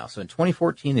cars now. So in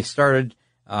 2014, they started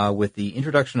with the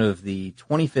introduction of the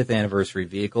 25th anniversary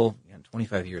vehicle.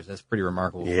 25 years, that's pretty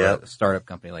remarkable for a startup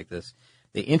company like this.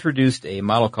 They introduced a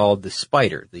model called the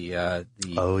Spider.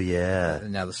 Oh, yeah.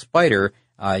 Now, the Spider,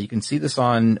 you can see this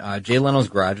on Jay Leno's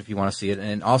Garage if you want to see it,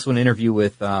 and also an interview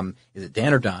with, is it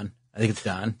Dan or Don? I think it's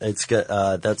Don. It's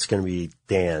that's going to be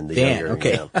Dan. Dan,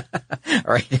 okay. All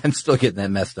right, I'm still getting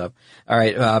that messed up. All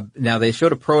right, now they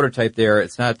showed a prototype there.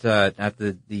 It's not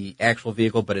the actual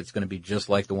vehicle, but it's going to be just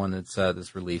like the one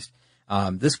that's released.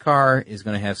 This car is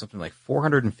going to have something like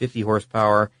 450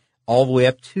 horsepower, all the way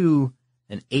up to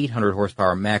an 800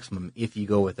 horsepower maximum if you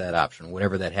go with that option,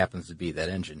 whatever that happens to be, that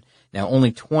engine. Now,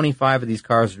 only 25 of these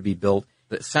cars are to be built.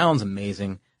 It sounds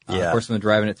amazing. Of course, when they're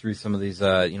driving it through some of these,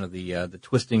 the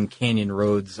twisting canyon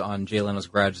roads on Jay Leno's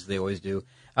Garage, as they always do.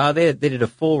 They did a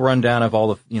full rundown of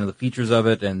all the, the features of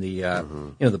it and the,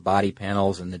 the body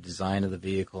panels and the design of the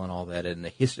vehicle and all that, and the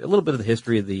history, a little bit of the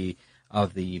history of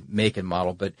the make and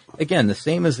model. But again, the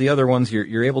same as the other ones,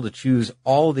 you're able to choose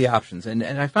all of the options. And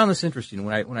I found this interesting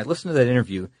when I listened to that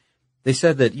interview. They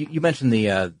said that you mentioned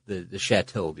the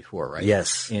Chateau before, right?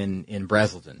 Yes. In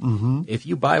Braselton. Mm-hmm. If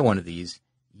you buy one of these,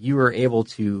 you're able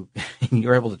to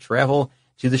travel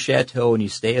to the Chateau and you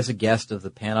stay as a guest of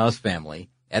the Panos family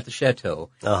at the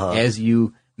Chateau as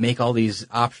you make all these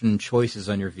option choices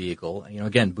on your vehicle.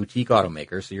 Again, boutique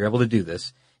automaker, so you're able to do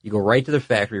this. You go right to the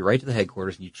factory, right to the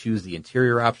headquarters, and you choose the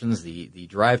interior options, the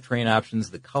drivetrain options,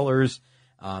 the colors.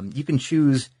 You can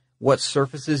choose what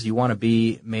surfaces you want to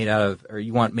be made out of, or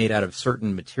you want made out of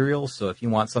certain materials. So if you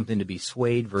want something to be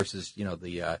suede versus,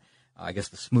 the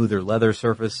smoother leather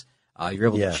surface, you're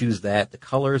able to choose that. The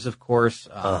colors, of course,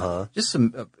 just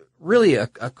some really a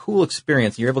cool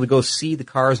experience. You're able to go see the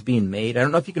cars being made. I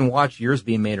don't know if you can watch yours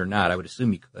being made or not. I would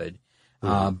assume you could.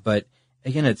 But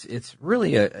again, it's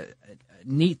really a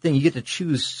neat thing. You get to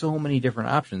choose so many different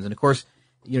options. And of course,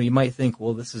 you might think,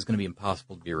 well, this is going to be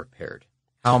impossible to be repaired.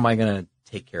 How am I going to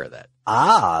take care of that?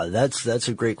 That's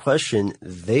a great question.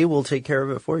 They will take care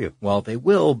of it for you. Well, they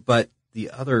will, but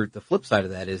the flip side of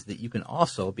that is that you can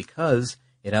also, because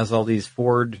it has all these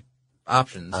Ford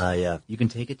options, you can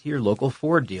take it to your local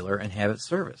Ford dealer and have it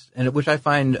serviced, and which I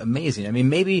find amazing. I mean,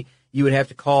 maybe you would have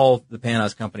to call the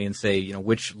Panos company and say,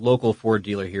 which local Ford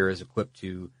dealer here is equipped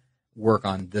to work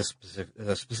on this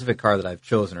specific car that I've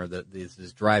chosen, or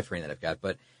this drivetrain that I've got.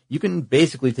 But you can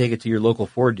basically take it to your local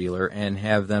Ford dealer and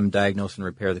have them diagnose and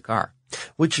repair the car.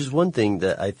 Which is one thing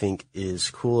that I think is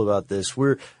cool about this.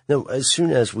 As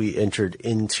soon as we entered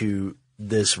into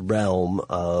this realm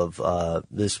of I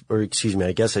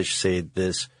guess I should say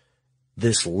this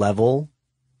level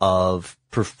of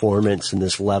performance and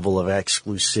this level of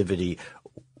exclusivity,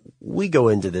 we go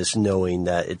into this knowing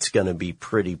that it's going to be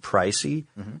pretty pricey.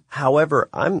 Mm-hmm. However,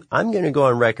 I'm going to go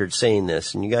on record saying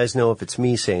this, and you guys know if it's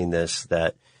me saying this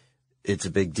that it's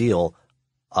a big deal.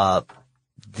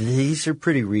 These are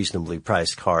pretty reasonably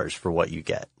priced cars for what you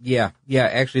get. Yeah,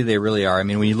 actually they really are. I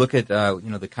mean, when you look at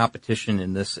the competition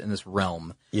in this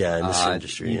realm, in this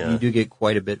industry, you do get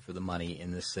quite a bit for the money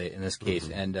in this case.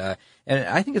 Mm-hmm. And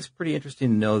I think it's pretty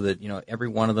interesting to know that every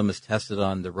one of them is tested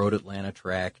on the Road Atlanta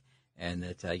track, and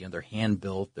that they're hand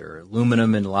built, they're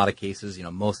aluminum in a lot of cases.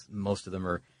 Most of them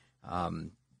are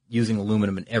using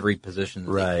aluminum in every position,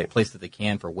 place that they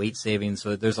can for weight saving.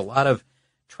 So there's a lot of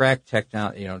track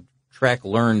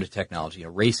learned technology,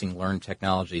 racing learned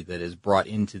technology that is brought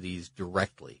into these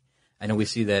directly. I know we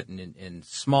see that in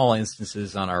small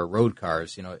instances on our road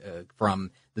cars, from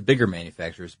the bigger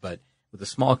manufacturers, but with a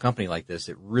small company like this,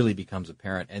 it really becomes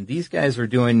apparent. And these guys are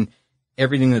doing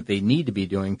everything that they need to be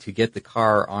doing to get the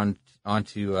car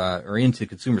onto into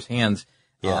consumers' hands.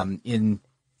 I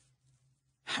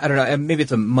don't know, maybe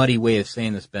it's a muddy way of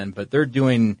saying this, Ben, but they're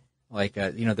doing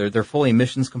they're fully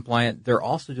emissions compliant. They're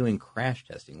also doing crash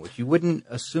testing, which you wouldn't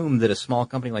assume that a small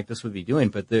company like this would be doing.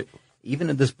 But even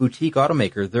at this boutique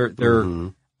automaker,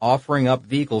 they're offering up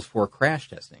vehicles for crash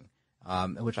testing,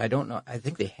 which I don't know. I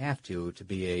think they have to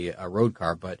be a road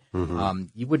car, but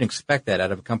you wouldn't expect that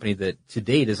out of a company that to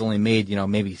date has only made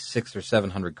maybe 600 or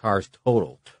 700 cars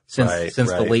total since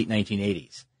the late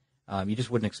 1980s. You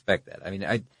just wouldn't expect that. I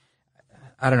mean,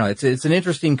 I don't know. It's an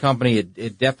interesting company.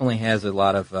 It definitely has a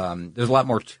lot of there's a lot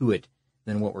more to it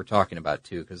than what we're talking about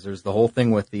too, because there's the whole thing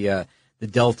with the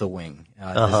Delta Wing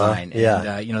design,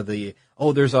 and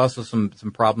there's also some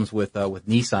problems with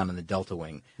Nissan and the Delta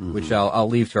Wing, which I'll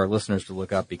leave to our listeners to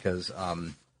look up, because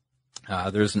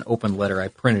there's an open letter. I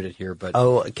printed it here, but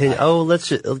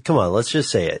come on, let's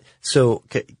just say it. So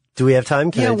do we have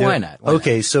time? Why not?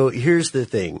 Okay, so here's the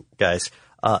thing, guys.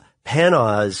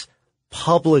 Panos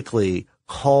publicly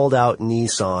called out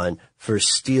Nissan for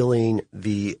stealing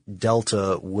the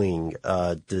Delta Wing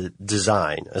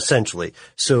design, essentially.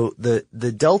 So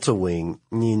the Delta Wing,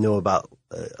 you know about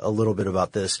a little bit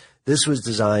about this. This was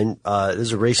designed. This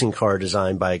is a racing car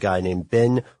designed by a guy named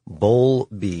Ben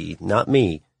Bowlby, not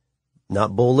me,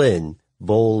 not Bolin.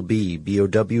 Bowlby,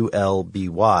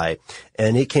 Bowlby,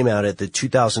 and it came out at the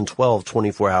 2012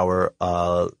 24-hour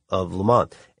of Le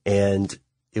Mans, and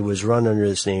it was run under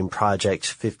this name Project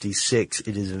 56.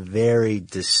 It is a very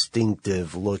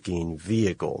distinctive looking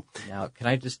vehicle. Now, can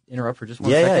I just interrupt for just one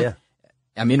second? Yeah.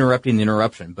 I'm interrupting the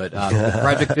interruption, but the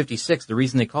Project 56, the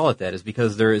reason they call it that is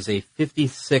because there is a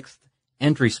 56th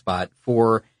entry spot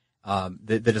for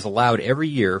that is allowed every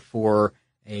year for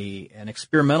an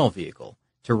experimental vehicle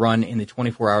to run in the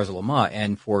 24 hours of Le Mans.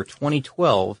 And for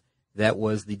 2012, that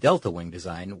was the Delta Wing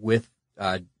design with,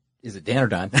 is it Dan or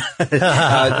Don?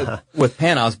 With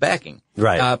Panos backing.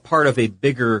 Right. Part of a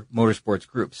bigger motorsports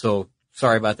group. So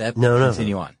sorry about that. No.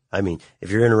 Continue on. I mean, if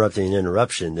you're interrupting an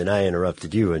interruption, then I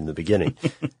interrupted you in the beginning.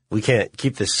 We can't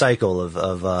keep this cycle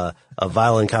of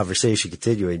violent conversation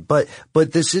continuing. But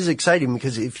this is exciting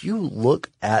because if you look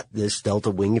at this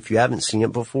Delta Wing, if you haven't seen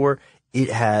it before,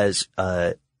 it has,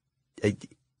 I'm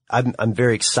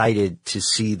very excited to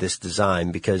see this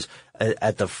design because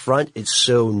at the front it's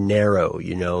so narrow,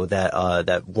 you know,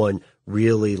 that one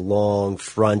really long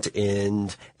front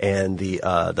end and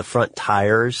the front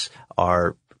tires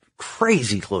are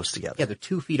crazy close together. Yeah, they're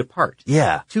 2 feet apart.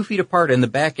 Yeah. 2 feet apart, and the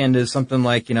back end is something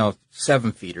like,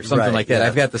 7 feet or something like that. Yeah.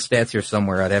 I've got the stats here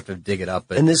somewhere. I'd have to dig it up.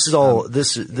 But, and this is all,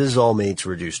 this is all made to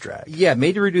reduce drag. Yeah,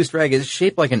 made to reduce drag. It's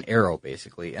shaped like an arrow,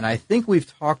 basically. And I think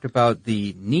we've talked about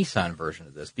the Nissan version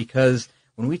of this because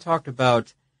when we talked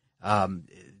about,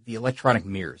 the electronic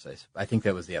mirrors, I think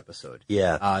that was the episode.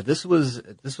 Yeah. This was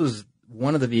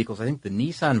one of the vehicles. I think the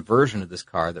Nissan version of this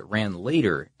car that ran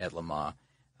later at Le Mans,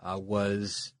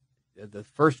 was the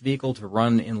first vehicle to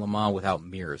run in Le Mans without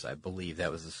mirrors. I believe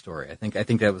that was the story. I think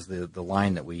that was the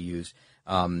line that we used.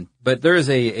 But there is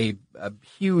a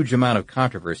huge amount of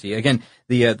controversy. Again,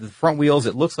 the front wheels,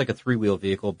 it looks like a 3-wheel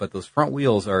vehicle, but those front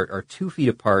wheels are 2 feet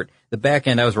apart. The back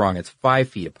end, I was wrong. It's 5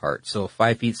 feet apart. So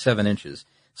 5 feet 7 inches.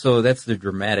 So that's the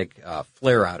dramatic,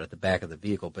 flare out at the back of the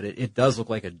vehicle, but it does look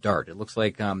like a dart. It looks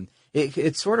like,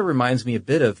 it sort of reminds me a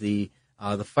bit of the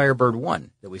Firebird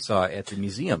 1 that we saw at the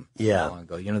museum Yeah. not long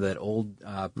ago. You know, that old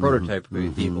prototype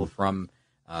vehicle from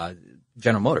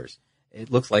General Motors. It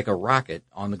looks like a rocket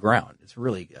on the ground. It's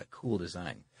really a cool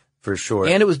design. For sure.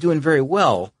 And it was doing very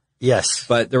well. Yes.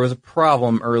 But there was a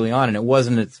problem early on, and it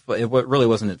really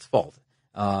wasn't its fault.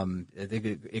 I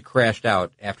think it crashed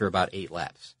out after about 8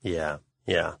 laps. Yeah.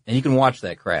 And you can watch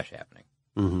that crash happening.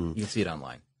 Mm-hmm. You can see it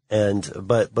online. And,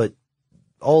 but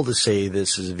all to say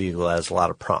this is a vehicle that has a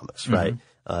lot of promise, right?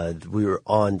 We were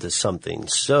on to something.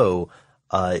 So,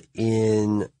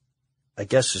 in, I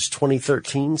guess it's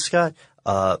 2013, Scott,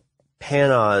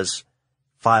 Panos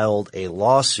filed a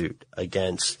lawsuit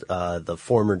against, the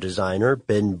former designer,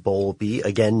 Ben Bowlby.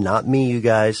 Again, not me, you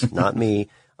guys, not me,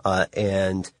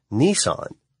 and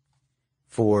Nissan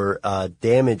for,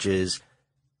 damages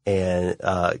and,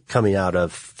 coming out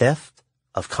of theft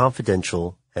of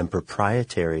confidential and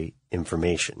proprietary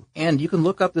information. And you can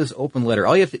look up this open letter.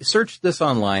 All you have to search this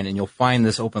online and you'll find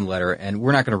this open letter, and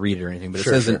we're not going to read it or anything, but it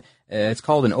says it's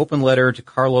called an open letter to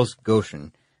Carlos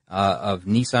Ghosn, of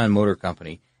Nissan Motor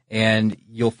Company. And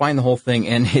you'll find the whole thing,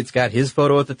 and it's got his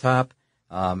photo at the top.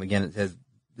 Again, it has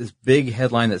this big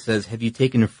headline that says, "Have you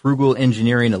taken frugal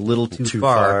engineering a little too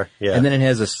far?" Yeah. And then it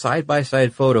has a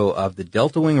side-by-side photo of the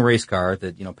Delta Wing race car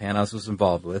that, Panos was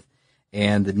involved with,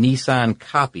 and the Nissan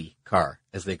copy car,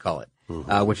 as they call it,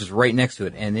 which is right next to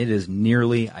it, and it is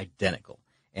nearly identical.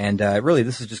 And really,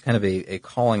 this is just kind of a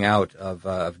calling out of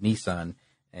Nissan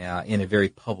in a very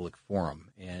public forum.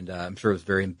 And I'm sure it was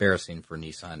very embarrassing for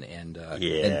Nissan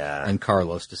and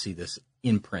Carlos to see this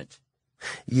in print.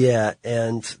 Yeah,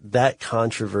 and that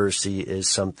controversy is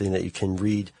something that you can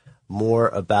read more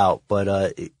about.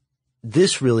 But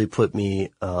this really put me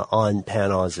on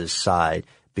Panos' side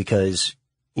because,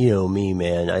 me,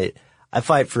 man, I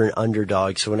fight for an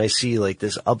underdog. So when I see like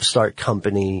this upstart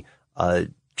company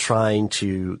trying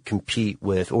to compete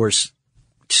with, or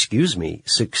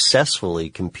successfully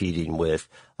competing with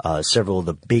several of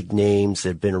the big names that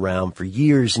have been around for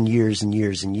years and years and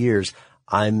years and years,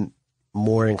 I'm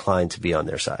more inclined to be on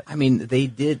their side. I mean, they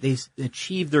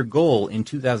achieved their goal in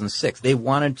 2006. They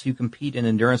wanted to compete in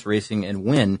endurance racing and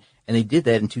win, and they did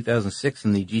that in 2006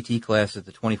 in the GT class at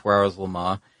the 24 Hours of Le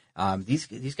Mans.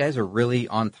 These guys are really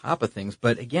on top of things,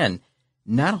 but again,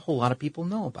 not a whole lot of people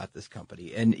know about this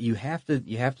company, and you have to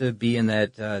be in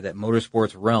that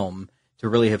motorsports realm to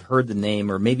really have heard the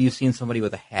name, or maybe you've seen somebody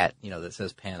with a hat, that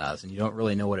says PANAS, and you don't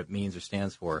really know what it means or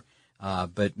stands for.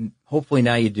 But hopefully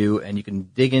now you do, and you can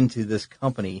dig into this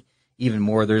company even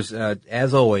more. There's,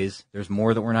 as always, there's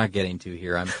more that we're not getting to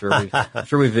here. I'm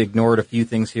sure we've ignored a few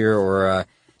things here, or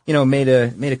made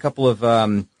a couple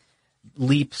of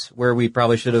leaps where we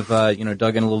probably should have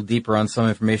dug in a little deeper on some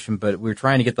information. But we're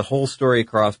trying to get the whole story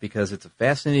across because it's a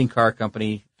fascinating car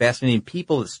company, fascinating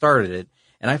people that started it,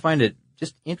 and I find it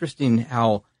just interesting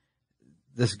how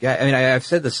this guy. I mean, I've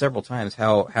said this several times.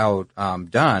 How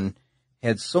Don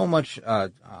had so much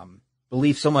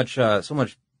belief, so much. I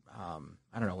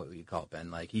don't know what you call it,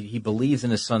 Ben. Like he believes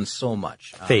in his son so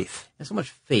much. Faith. And so much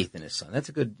faith in his son. That's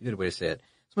a good way to say it.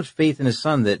 So much faith in his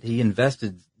son that he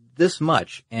invested this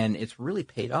much, and it's really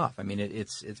paid off. I mean,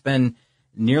 it's been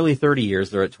nearly 30 years.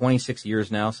 They're at 26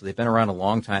 years now, so they've been around a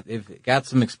long time. They've got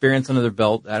some experience under their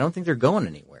belt. I don't think they're going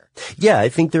anywhere. Yeah, I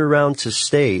think they're around to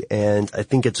stay, and I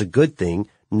think it's a good thing,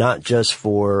 not just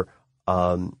for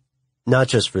them,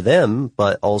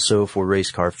 but also for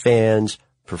race car fans,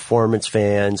 performance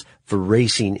fans, for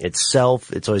racing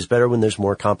itself. It's always better when there's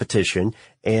more competition.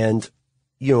 And,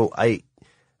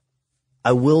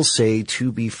 I will say,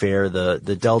 to be fair,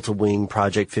 the Delta Wing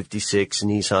Project 56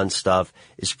 Nissan stuff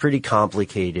is pretty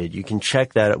complicated. You can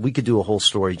check that out. We could do a whole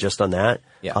story just on that.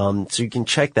 Yeah. So you can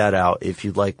check that out if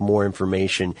you'd like more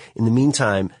information. In the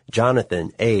meantime,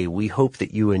 Jonathan, we hope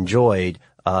that you enjoyed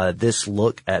this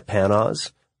look at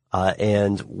PANAS.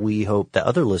 And we hope that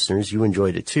other listeners, you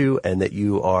enjoyed it too, and that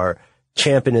you are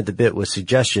champing at the bit with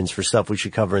suggestions for stuff we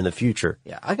should cover in the future.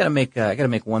 Yeah, I gotta make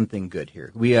one thing good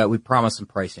here. We promised some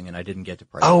pricing, and I didn't get to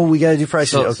pricing. Oh, we gotta do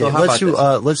pricing. Okay, so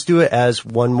let's do it as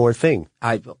one more thing.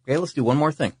 Okay, let's do one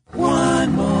more thing.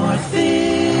 One more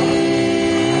thing.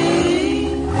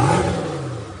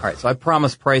 All right, so I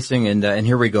promised pricing, and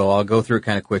here we go. I'll go through it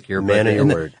kind of quick here. Man of your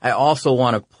word. I also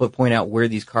want to point out where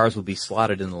these cars will be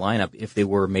slotted in the lineup if they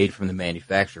were made from the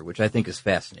manufacturer, which I think is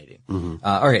fascinating. Mm-hmm.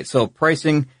 All right, so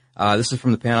pricing. This is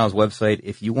from the PANAS website.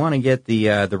 If you want to get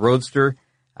the Roadster,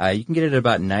 you can get it at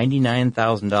about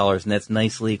 $99,000, and that's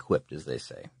nicely equipped, as they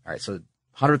say. All right, so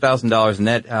 $100,000, and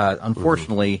that,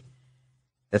 unfortunately,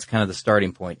 that's kind of the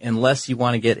starting point. Unless you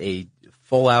want to get a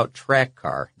full-out track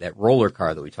car, that roller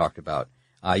car that we talked about.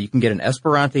 You can get an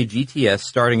Esperante GTS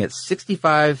starting at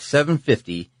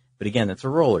 $65,750, but again, that's a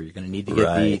roller. You're going to need to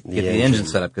get the engine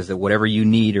set up because whatever you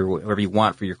need or whatever you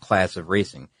want for your class of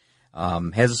racing.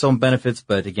 Has its own benefits,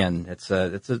 but again, it's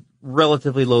a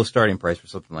relatively low starting price for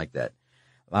something like that.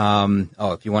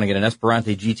 If you want to get an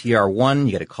Esperante GTR1,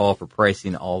 you got to call for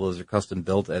pricing. All those are custom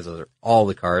built, as are all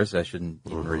the cars. I shouldn't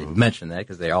even really mention that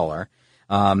because they all are.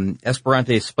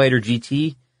 Esperante Spider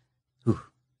GT,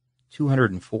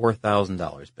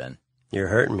 $204,000, Ben. You're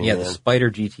hurting me, Yeah, man. the Spider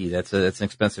GT, that's an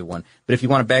expensive one. But if you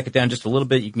want to back it down just a little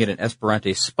bit, you can get an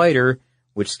Esperante Spider,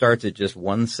 which starts at just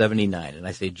 $179. And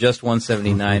I say just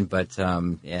 $179, but,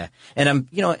 yeah. And I'm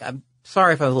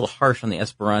sorry if I was a little harsh on the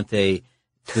Esperante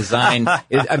design.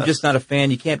 I'm just not a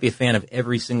fan. You can't be a fan of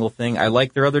every single thing. I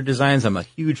like their other designs. I'm a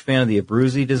huge fan of the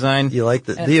Abruzzi design. You like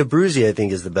the Abruzzi, I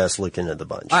think, is the best looking of the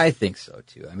bunch. I think so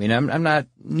too. I mean, I'm not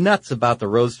nuts about the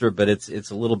Roadster, but it's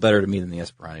a little better to me than the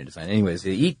Esperante design. Anyways,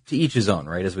 to each his own,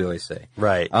 right? As we always say.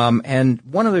 Right. And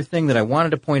one other thing that I wanted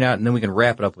to point out, and then we can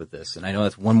wrap it up with this. And I know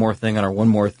that's one more thing on our one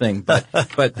more thing, but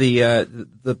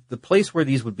the place where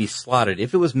these would be slotted,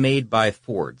 if it was made by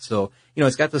Ford, so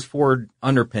it's got this Ford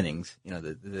underpinnings,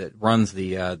 that runs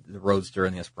the Roadster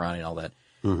and the Esperante and all that.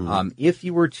 Mm-hmm. If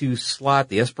you were to slot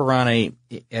the Esperante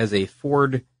as a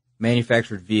Ford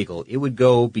manufactured vehicle, it would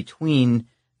go between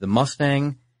the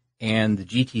Mustang and the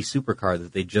GT supercar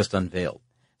that they just unveiled.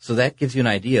 So that gives you an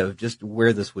idea of just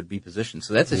where this would be positioned.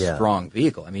 So that's a strong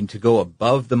vehicle. I mean, to go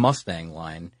above the Mustang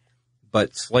line,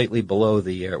 but slightly below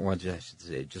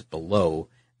just below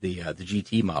the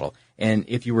GT model. And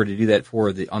if you were to do that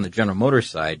on the General Motors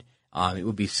side, it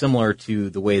would be similar to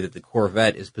the way that the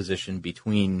Corvette is positioned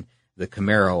between the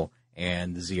Camaro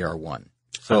and the ZR1.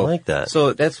 So, I like that.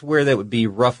 So that's where that would be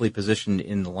roughly positioned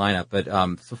in the lineup. But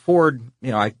so Ford,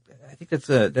 I think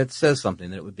that says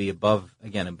something, that it would be above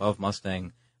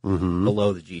Mustang,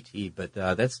 below the GT. But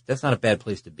that's not a bad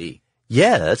place to be.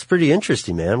 Yeah, that's pretty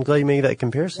interesting, man. I'm glad you made that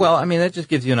comparison. Well, I mean, that just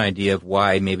gives you an idea of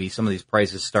why maybe some of these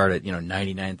prices start at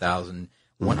 $99,000,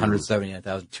 $179,000,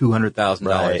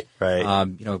 $200,000.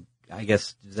 Right. I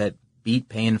guess does that beat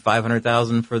paying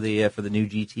 $500,000 for the new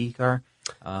GT car?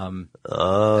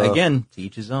 Again, to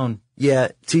each his own.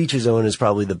 Yeah, to each his own is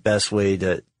probably the best way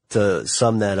to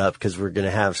sum that up, because we're going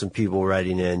to have some people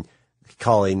writing in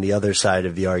calling the other side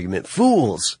of the argument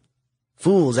fools,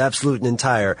 absolute and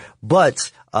entire.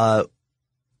 But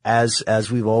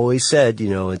as we've always said,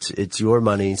 it's your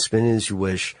money, spend it as you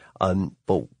wish.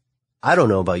 But I don't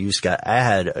know about you, Scott. I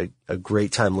had a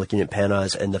great time looking at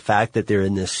Panos, and the fact that they're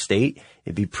in this state,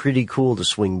 it'd be pretty cool to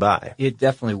swing by. It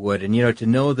definitely would. And, to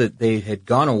know that they had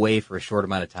gone away for a short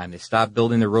amount of time, they stopped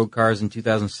building their road cars in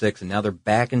 2006, and now they're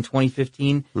back in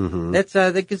 2015. Mm-hmm.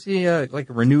 That gives you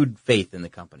like a renewed faith in the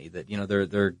company that,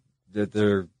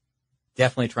 they're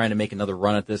definitely trying to make another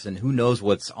run at this, and who knows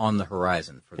what's on the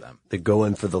horizon for them. They're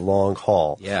going for the long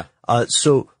haul. Yeah.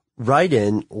 So write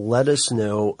in, let us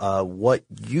know what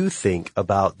you think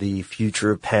about the future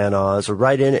of Panos, or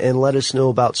write in and let us know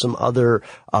about some other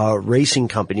racing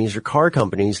companies or car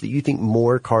companies that you think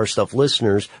more Car Stuff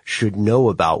listeners should know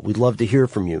about. We'd love to hear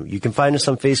from you. You can find us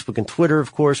on Facebook and Twitter,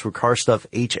 of course. We're Car Stuff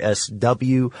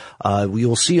HSW. We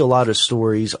will see a lot of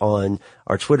stories on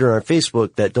our Twitter and our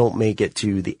Facebook that don't make it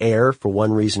to the air for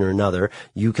one reason or another.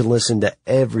 You can listen to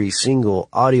every single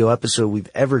audio episode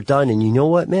we've ever done, and you know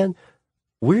what, man?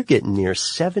 We're getting near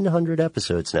 700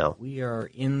 episodes now. We are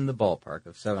in the ballpark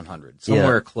of 700,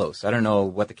 somewhere close. I don't know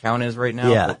what the count is right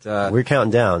now. But, we're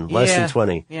counting down, less than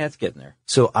 20. Yeah, it's getting there.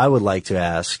 So I would like to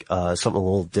ask something a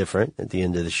little different at the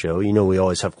end of the show. We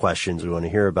always have questions we want to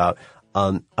hear about.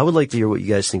 I would like to hear what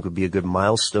you guys think would be a good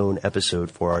milestone episode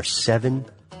for our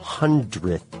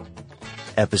 700th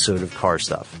episode of Car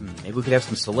Stuff. Maybe we could have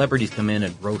some celebrities come in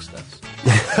and roast us.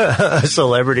 A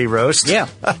celebrity roast? Yeah.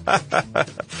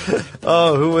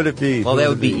 Oh, who would it be? Well, that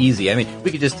would be easy. I mean,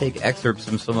 we could just take excerpts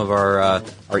from some of our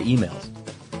emails.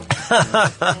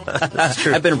 That's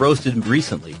true. I've been roasted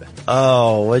recently, Ben.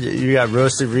 Oh, what, you got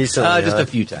roasted recently? Just a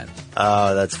few times.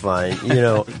 Oh, that's fine.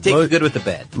 Take the good with the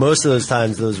bad. Most of those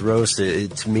times, those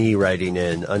roasted, it's me writing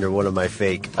in under one of my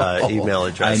fake email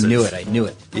addresses. I knew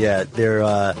it. Yeah, there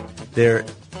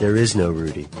is no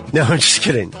Rudy. No, I'm just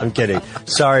kidding. I'm kidding.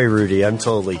 Sorry, Rudy. I'm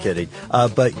totally kidding.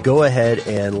 But go ahead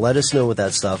and let us know with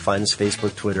that stuff. Find us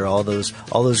Facebook, Twitter, all those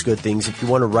good things. If you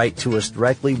want to write to us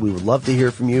directly, we would love to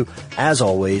hear from you. As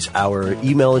always, our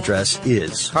email address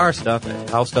is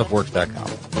carstuff@howstuffworks.com.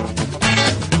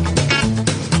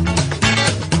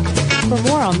 For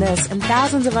more on this and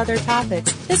thousands of other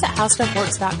topics, visit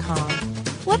howstuffworks.com.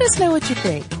 Let us know what you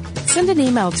think. Send an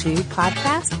email to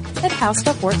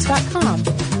podcast@howstuffworks.com.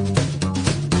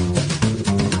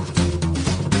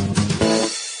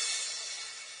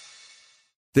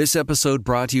 This episode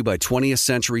brought to you by 20th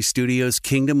Century Studios'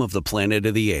 Kingdom of the Planet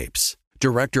of the Apes.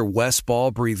 Director Wes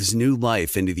Ball breathes new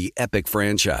life into the epic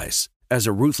franchise. As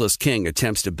a ruthless king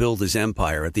attempts to build his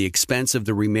empire at the expense of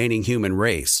the remaining human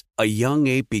race, a young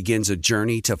ape begins a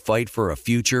journey to fight for a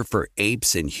future for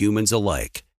apes and humans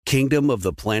alike. Kingdom of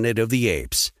the Planet of the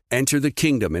Apes. Enter the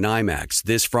kingdom in IMAX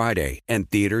this Friday and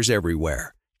theaters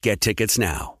everywhere. Get tickets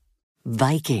now.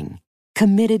 Viking,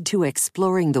 committed to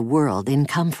exploring the world in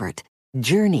comfort.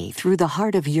 Journey through the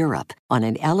heart of Europe on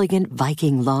an elegant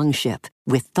Viking longship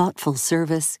with thoughtful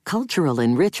service, cultural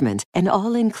enrichment, and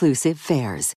all-inclusive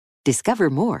fares. Discover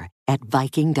more at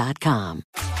Viking.com.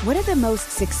 What do the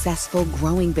most successful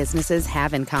growing businesses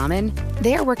have in common?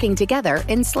 They're working together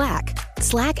in Slack.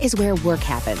 Slack is where work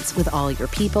happens with all your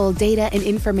people, data, and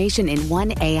information in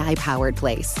one AI-powered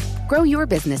place. Grow your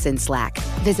business in Slack.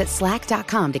 Visit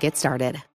slack.com to get started.